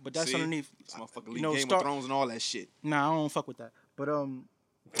that, but that's underneath. This motherfucker leaked Game of Thrones and all that shit. Nah, I don't fuck with that. But sound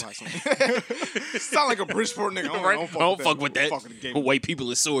like a Bridgeport nigga. I don't fuck with that. White people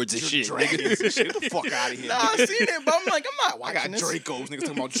and swords and shit. Dragons and shit. Get the fuck out of here. Nah, I seen it, but I'm like, I'm not watching I got this. Dracos. Niggas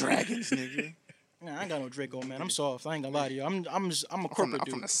talking about dragons, nigga. Nah, I ain't got no Draco, man. I'm soft. I ain't gonna lie to you. I'm a corporate dude. I'm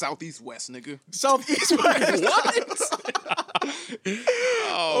from the southeast west, nigga. Southeast west. What?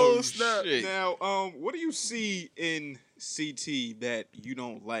 Oh snap! Shit. Now, what do you see in CT that you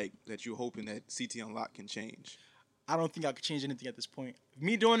don't like that you're hoping that CT Unlock can change? I don't think I could change anything at this point.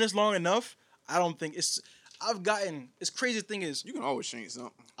 Me doing this long enough, I don't think it's. It's crazy thing is you can always change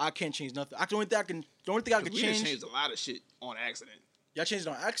something. I can't change nothing. The only thing I could change. We changed a lot of shit on accident. Y'all changed it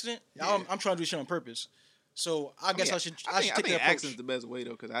on accident? Yeah. I'm trying to do shit on purpose. So I guess I should take that approach. I think accident's the best way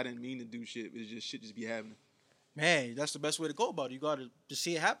though, because I didn't mean to do shit. It's just shit just be happening. Man, that's the best way to go about it. You gotta just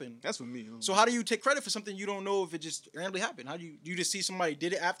see it happen. That's for me. So how do you take credit for something you don't know if it just randomly happened? How do you just see somebody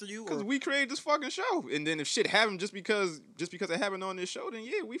did it after you? Because we created this fucking show, and then if shit happened just because it happened on this show, then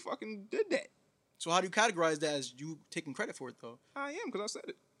yeah, we fucking did that. So how do you categorize that as you taking credit for it though? I am, because I said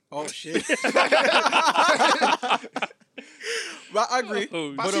it. Oh shit. Well, I agree.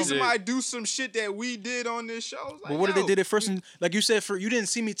 If I see somebody do some shit that we did on this show, like, but what if they did it first? Like you said, you didn't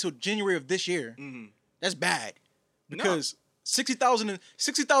see me till January of this year. Mm-hmm. That's bad. Because 60,000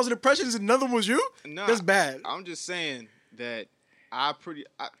 impressions and another one was you? No, that's bad. I'm just saying that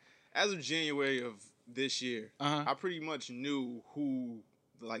as of January of this year, I pretty much knew who,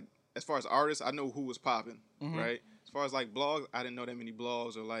 like, as far as artists, I know who was popping, right? As far as like blogs, I didn't know that many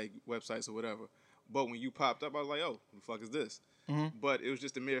blogs or like websites or whatever. But when you popped up, I was like, oh, who the fuck is this? But it was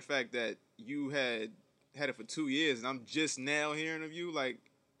just the mere fact that you had it for 2 years, and I'm just now hearing of you. Like,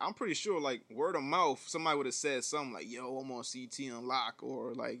 I'm pretty sure, like, word of mouth, somebody would have said something like, yo, I'm on CT Unlock,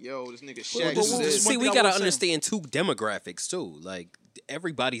 or like, yo, this nigga Shaq. See, we gotta understand two demographics too. Like,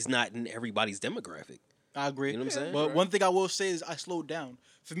 everybody's not in everybody's demographic. I agree. You know what I'm saying? But one thing I will say is I slowed down.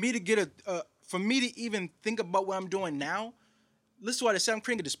 For me to get for me to even think about what I'm doing now, listen to what I said. I'm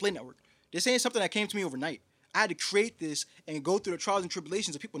creating a display network. This ain't something that came to me overnight. I had to create this and go through the trials and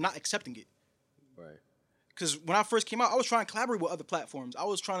tribulations of people not accepting it. Right. Because when I first came out, I was trying to collaborate with other platforms. I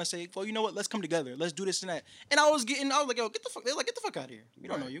was trying to say, well, you know what? Let's come together. Let's do this and that. And I was like, yo, get the fuck. They're like, get the fuck out of here. We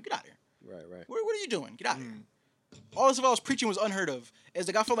don't know you. Get out of here. Right. What are you doing? Get out of here. All the stuff I was preaching was unheard of. It's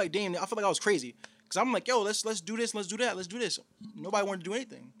like I felt like, damn, I felt like I was crazy. Because I'm like, yo, let's do this, let's do that, let's do this. Nobody wanted to do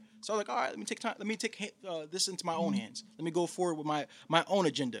anything. So I was like, all right, let me take time. Let me take this into my own hands. Let me go forward with my own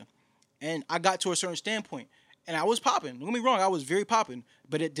agenda. And I got to a certain standpoint. And I was popping. Don't get me wrong, I was very popping.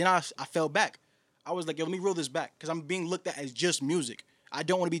 But then I fell back. I was like, yo, let me reel this back. Because I'm being looked at as just music. I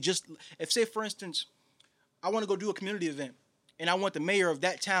don't want to be just... If, say, for instance, I want to go do a community event. And I want the mayor of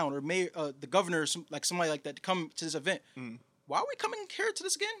that town or the governor or somebody like that to come to this event. Why are we coming here to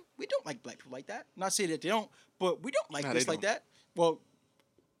this again? We don't like black people like that. Not saying that they don't, but we don't like this like that. Well,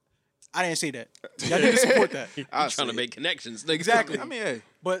 I didn't say that. I didn't support that. I'm trying to make connections. Exactly. I mean, hey.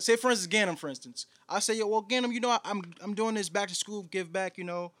 But say, for instance, Ganem, for instance. I say, yo, well, Ganem, you know, I'm doing this back to school, give back, you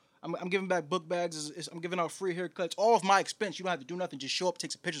know. I'm giving back book bags. I'm giving out free haircuts. All of my expense. You don't have to do nothing. Just show up,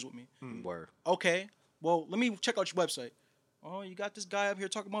 take some pictures with me. Word. Okay. Well, let me check out your website. Oh, you got this guy up here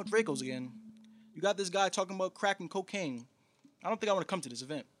talking about Dracos again. You got this guy talking about crack and cocaine. I don't think I want to come to this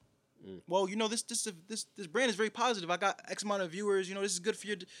event. Well, you know, this brand is very positive. I got X amount of viewers. You know, this is good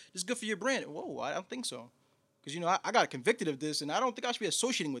for your brand. Whoa, I don't think so. Because, you know, I got convicted of this, and I don't think I should be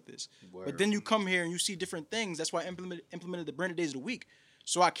associating with this. Word. But then you come here and you see different things. That's why I implemented the branded days of the week.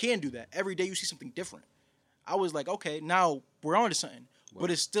 So I can do that. Every day you see something different. I was like, okay, now we're on to something. Word. But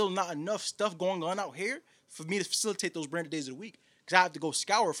it's still not enough stuff going on out here for me to facilitate those branded days of the week. Because I have to go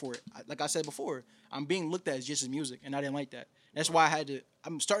scour for it. Like I said before, I'm being looked at as just as music, and I didn't like that. That's why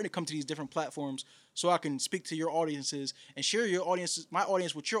I'm starting to come to these different platforms so I can speak to your audiences and share your audiences, my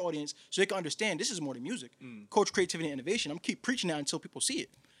audience with your audience, so they can understand this is more than music. Coach creativity and innovation. I'm keep preaching that until people see it.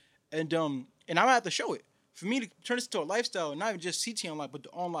 And I'm gonna have to show it. For me to turn this into a lifestyle, not even just CT Unlock, but the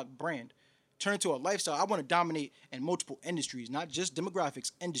Unlock brand. Turn it into a lifestyle. I want to dominate in multiple industries, not just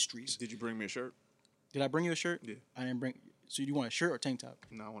demographics, industries. Did you bring me a shirt? Did I bring you a shirt? Yeah. I didn't bring. So you want a shirt or tank top?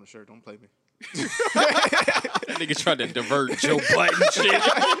 No, I want a shirt. Don't play me. That nigga trying to divert Joe Button shit.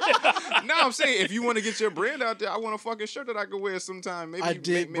 No, I'm saying if you want to get your brand out there, I want a fucking shirt that I could wear sometime. Maybe I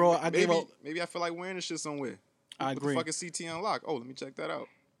did, bro. Maybe I feel like wearing this shit somewhere. I agree. What the fuck is CT Unlock? Oh, let me check that out.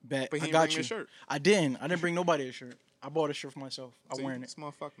 Bet. But he I didn't got bring you. me a shirt. I didn't bring nobody a shirt. I bought a shirt for myself. I'm wearing it. This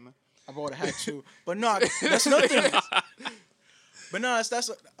motherfucker, man. I bought a hat too. But no, that's another thing. But no, that's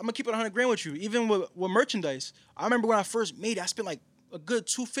I'm gonna keep it 100 grand with you. Even with merchandise, I remember when I first made it, I spent like a good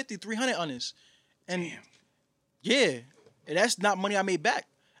 $250, $300 on this, and yeah, and that's not money I made back.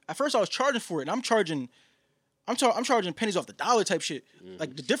 At first, I was charging for it, and I'm charging pennies off the dollar type shit,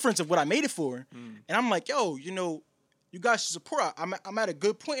 like the difference of what I made it for. And I'm like, yo, you know, you guys should support. I'm at a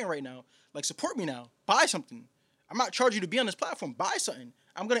good point right now. Like, support me now. Buy something. I'm not charging you to be on this platform. Buy something.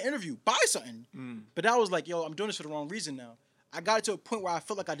 I'm gonna interview. Buy something. But I was like, yo, I'm doing this for the wrong reason now. I got it to a point where I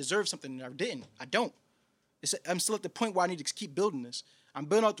felt like I deserved something and I didn't. I don't. I'm still at the point where I need to keep building this. I'm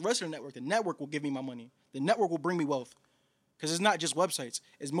building out the rest of the network. The network will give me my money. The network will bring me wealth. Because it's not just websites.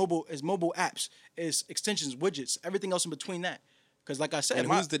 It's mobile apps. It's extensions, widgets, everything else in between that. Because like I said,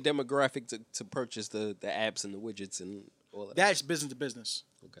 and who's the demographic to purchase the apps and the widgets and all of that? That's business to business.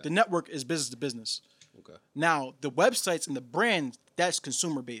 Okay. The network is business to business. Okay. Now, the websites and the brand, that's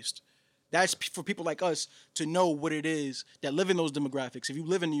consumer based. That's for people like us to know what it is that live in those demographics. If you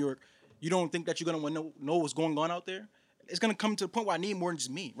live in New York, you don't think that you're going to know what's going on out there? It's going to come to the point where I need more than just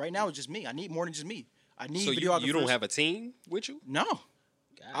me. Right now, it's just me. I need more than just me. I need videographers. So you don't have a team with you? No.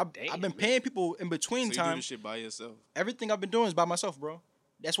 I've been paying people in between time. So you do this shit by yourself? Everything I've been doing is by myself, bro.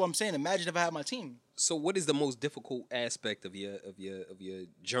 That's what I'm saying. Imagine if I had my team. So what is the most difficult aspect of your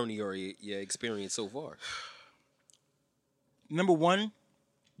journey or your experience so far? Number one,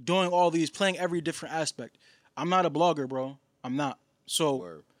 doing all these, playing every different aspect. I'm not a blogger, bro. I'm not. So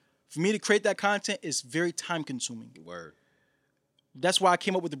Word. For me to create that content is very time consuming. Word. That's why I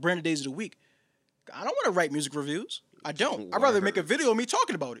came up with the branded days of the week. I don't want to write music reviews. I don't. I'd rather make a video of me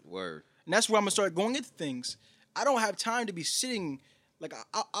talking about it. Word. And that's where I'm gonna start going into things. I don't have time to be sitting like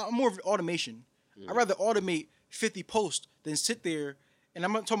I'm more of an automation. I'd rather automate 50 posts than sit there and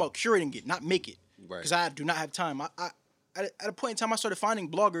I'm not talking about curating it, not make it. Because I do not have time. At a point in time I started finding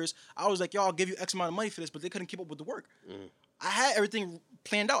bloggers. I was like, yo, I'll give you X amount of money for this, but they couldn't keep up with the work. I had everything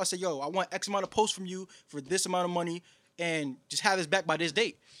planned out. I said, yo, I want X amount of posts from you for this amount of money and just have this back by this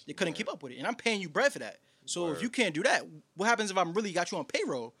date. They couldn't keep up with it. And I'm paying you bread for that. So if you can't do that, what happens if I'm really got you on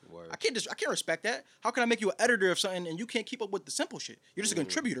payroll? I can't respect that. How can I make you an editor of something and you can't keep up with the simple shit? You're just a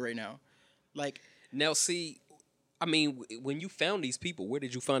contributor right now. Like now, see, I mean, when you found these people, where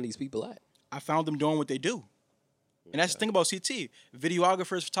did you find these people at? I found them doing what they do. And that's the thing about CT.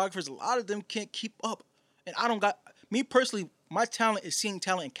 Videographers, photographers, a lot of them can't keep up. And I don't got, me personally, my talent is seeing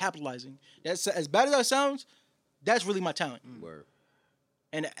talent and capitalizing. That's as bad as that sounds, that's really my talent. Word.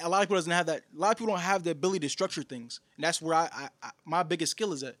 And a lot of people doesn't have that. A lot of people don't have the ability to structure things. And that's where I my biggest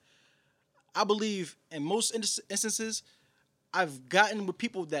skill is at. I believe in most instances, I've gotten with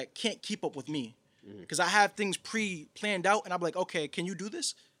people that can't keep up with me. Because I have things pre-planned out and I'm like, okay, can you do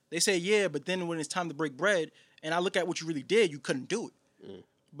this? They say, yeah, but then when it's time to break bread and I look at what you really did, you couldn't do it.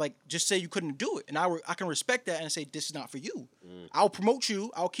 Like, just say you couldn't do it. And I can respect that and say, this is not for you. I'll promote you.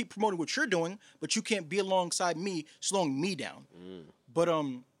 I'll keep promoting what you're doing, but you can't be alongside me, slowing me down. But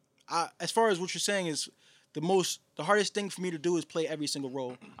as far as what you're saying is, the hardest thing for me to do is play every single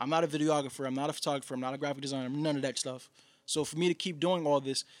role. I'm not a videographer. I'm not a photographer. I'm not a graphic designer. I'm none of that stuff. So for me to keep doing all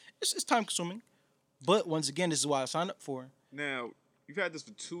this, it's time consuming. But once again, this is why I signed up for. Now, you've had this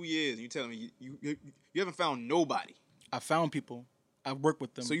for 2 years, and you're telling me you haven't found nobody. I found people. I've worked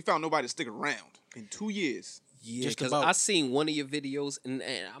with them. So you found nobody to stick around in 2 years. Yeah, because I seen one of your videos, and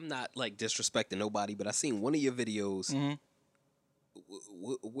I'm not like disrespecting nobody, but I seen one of your videos.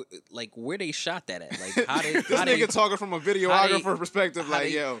 Like where they shot that at? Like how they? This nigga talking from a videographer perspective,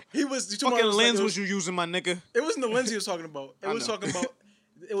 like yo, he was fucking lens was you using, my nigga? It wasn't the lens he was talking about. It was talking about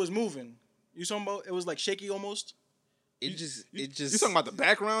it was moving. You talking about it was like shaky almost. It just. You talking about the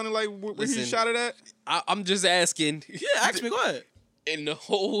background and like where he shot it at? I'm just asking. Yeah, ask me. Go ahead. In the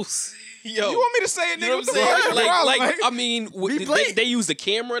holes, yo. You want me to say it, nigga? You know what I'm saying? Like, I mean, they used the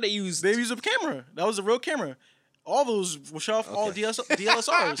camera. They used a camera. That was a real camera. All those were shot off all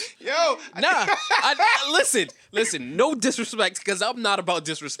DSLRs. Yo, nah. Listen. No disrespect, because I'm not about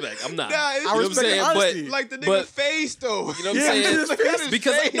disrespect. I'm not. Nah, I respect the honesty. Like the nigga face though. You know what I'm saying?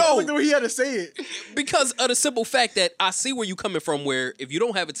 Because no, he had to say it. Because of the simple fact that I see where you coming from. Where if you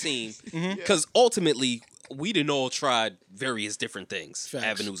don't have a team, because ultimately we done all tried various different things,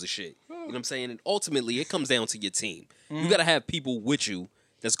 avenues of shit. You know what I'm saying? And ultimately it comes down to your team. You got to have people with you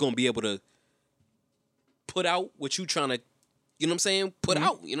that's going to be able to put out what you trying to, you know what I'm saying? Put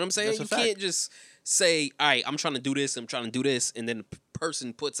out, you know what I'm saying? You can't just say, all right, I'm trying to do this, and then the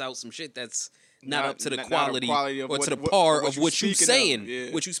person puts out some shit that's not up to the quality or to the par of what you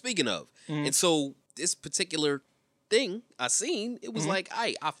saying, what you speaking of. And so this particular thing I seen, it was like,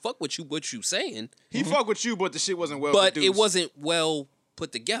 I fuck with you, what you saying. He fuck with you, but the shit wasn't well But produced. it wasn't well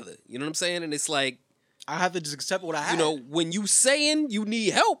put together. You know what I'm saying? And it's like, I have to just accept what I have. You know, when you saying you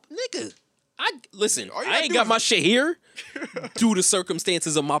need help, nigga, listen, I ain't got is- my shit here due to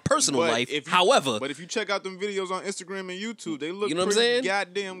circumstances of my personal life. But if you check out them videos on Instagram and YouTube, they look You know what I'm pretty saying?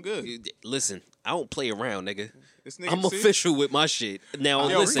 goddamn good. Listen, I don't play around, nigga. This nigga, I'm see? official with my shit. Now,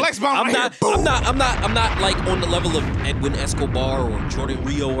 Yo, listen, flex bomb I'm right not, here. I'm not like on the level of Edwin Escobar or Jordan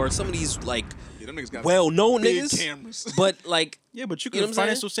Rio or some of these like them niggas got well-known big niggas. cameras. But like, yeah, but you know can what I'm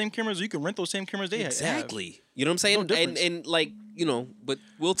finance saying? those same cameras, or you can rent those same cameras they have. Exactly. You know what I'm saying? No difference. and like, you know, but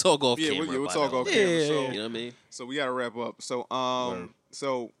we'll talk off camera. We'll about talk all off that. camera. So, You know what I mean? So we gotta wrap up. So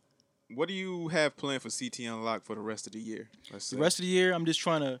so what do you have planned for CT Unlocked for the rest of the year? The rest of the year, I'm just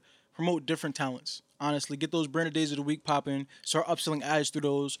trying to promote different talents. Honestly, get those branded days of the week popping, start upselling ads through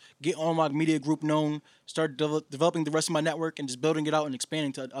those, get Unlock Media Group known, start developing the rest of my network, and just building it out and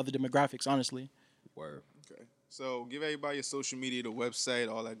expanding to other demographics, honestly. Word. Okay. So give everybody your social media, the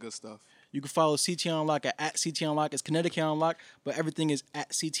website, all that good stuff. You can follow CT Unlock at CT Unlock. It's Connecticut Unlock, but everything is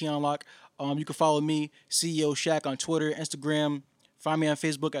at CT Unlock. You can follow me, CEO Shaq, on Twitter, Instagram. Find me on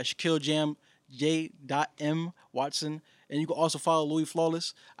Facebook at ShaquilleJam, J.M. Watson. And you can also follow Louis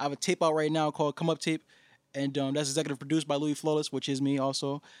Flawless. I have a tape out right now called Come Up Tape. And that's executive produced by Louis Flawless, which is me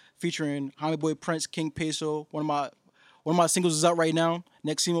also. Featuring Homie Boy Prince, King Peso. One of my singles is out right now.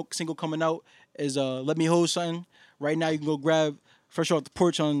 Next single coming out is Let Me Hold Something. Right now you can go grab Fresh Off the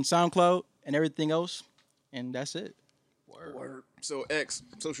Porch on SoundCloud and everything else. And that's it. Word. So X,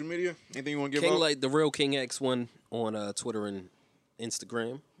 social media, anything you want to give King up? like the real King X1 on Twitter and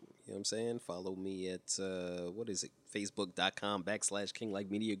Instagram. You know know what I'm saying? Follow me at, Facebook.com/King Life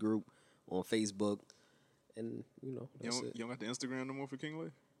Media Group on Facebook. And, that's it. You don't got the Instagram no more for King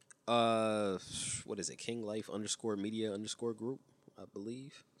Life? What is it? King Life _media_group, I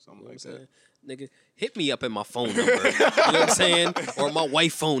believe. Something like that. Nigga, hit me up at my phone number. You know what I'm saying? Or my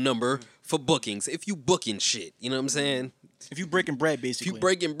wife phone number for bookings. If you booking shit, you know what I'm saying? If you breaking bread, basically. If you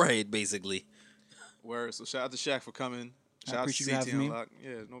breaking bread, basically. Word. So shout out to Shaq for coming. I Shout out to appreciate you CT having me. Unlock.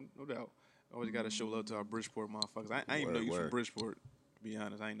 Yeah, no doubt. Always got to show love to our Bridgeport motherfuckers. I ain't even know you from Bridgeport, to be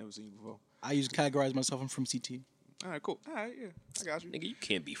honest. I ain't never seen you before. I usually categorize myself. I'm from CT. All right, cool. All right, yeah. I got you. Nigga, you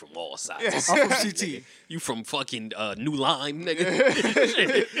can't be from all sides. I'm from CT. You from fucking New Lime,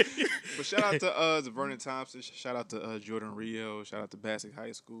 nigga. But shout out to Vernon Thompson. Shout out to Jordan Rio. Shout out to Bassick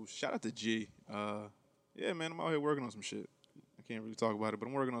High School. Shout out to G. Yeah, man, I'm out here working on some shit. I can't really talk about it, but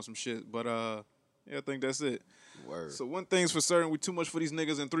I'm working on some shit. But yeah, I think that's it. Word. So one thing's for certain, we too much for these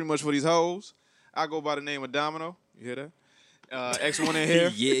niggas and three much for these hoes. I go by the name of Domino. You hear that? X1 in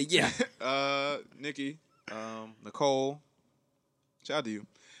here. Yeah. Nikki. Nicole. Shout out to you.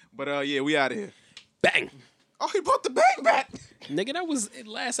 But yeah, we out of here. Bang. Oh, he brought the bang back. Nigga, that was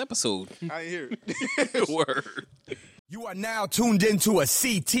last episode. I ain't hear it. Word. You are now tuned into a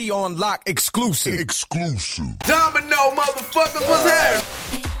CT on Lock exclusive. Domino, motherfuckers, what's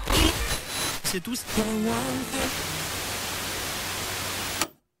happening? C'est tout.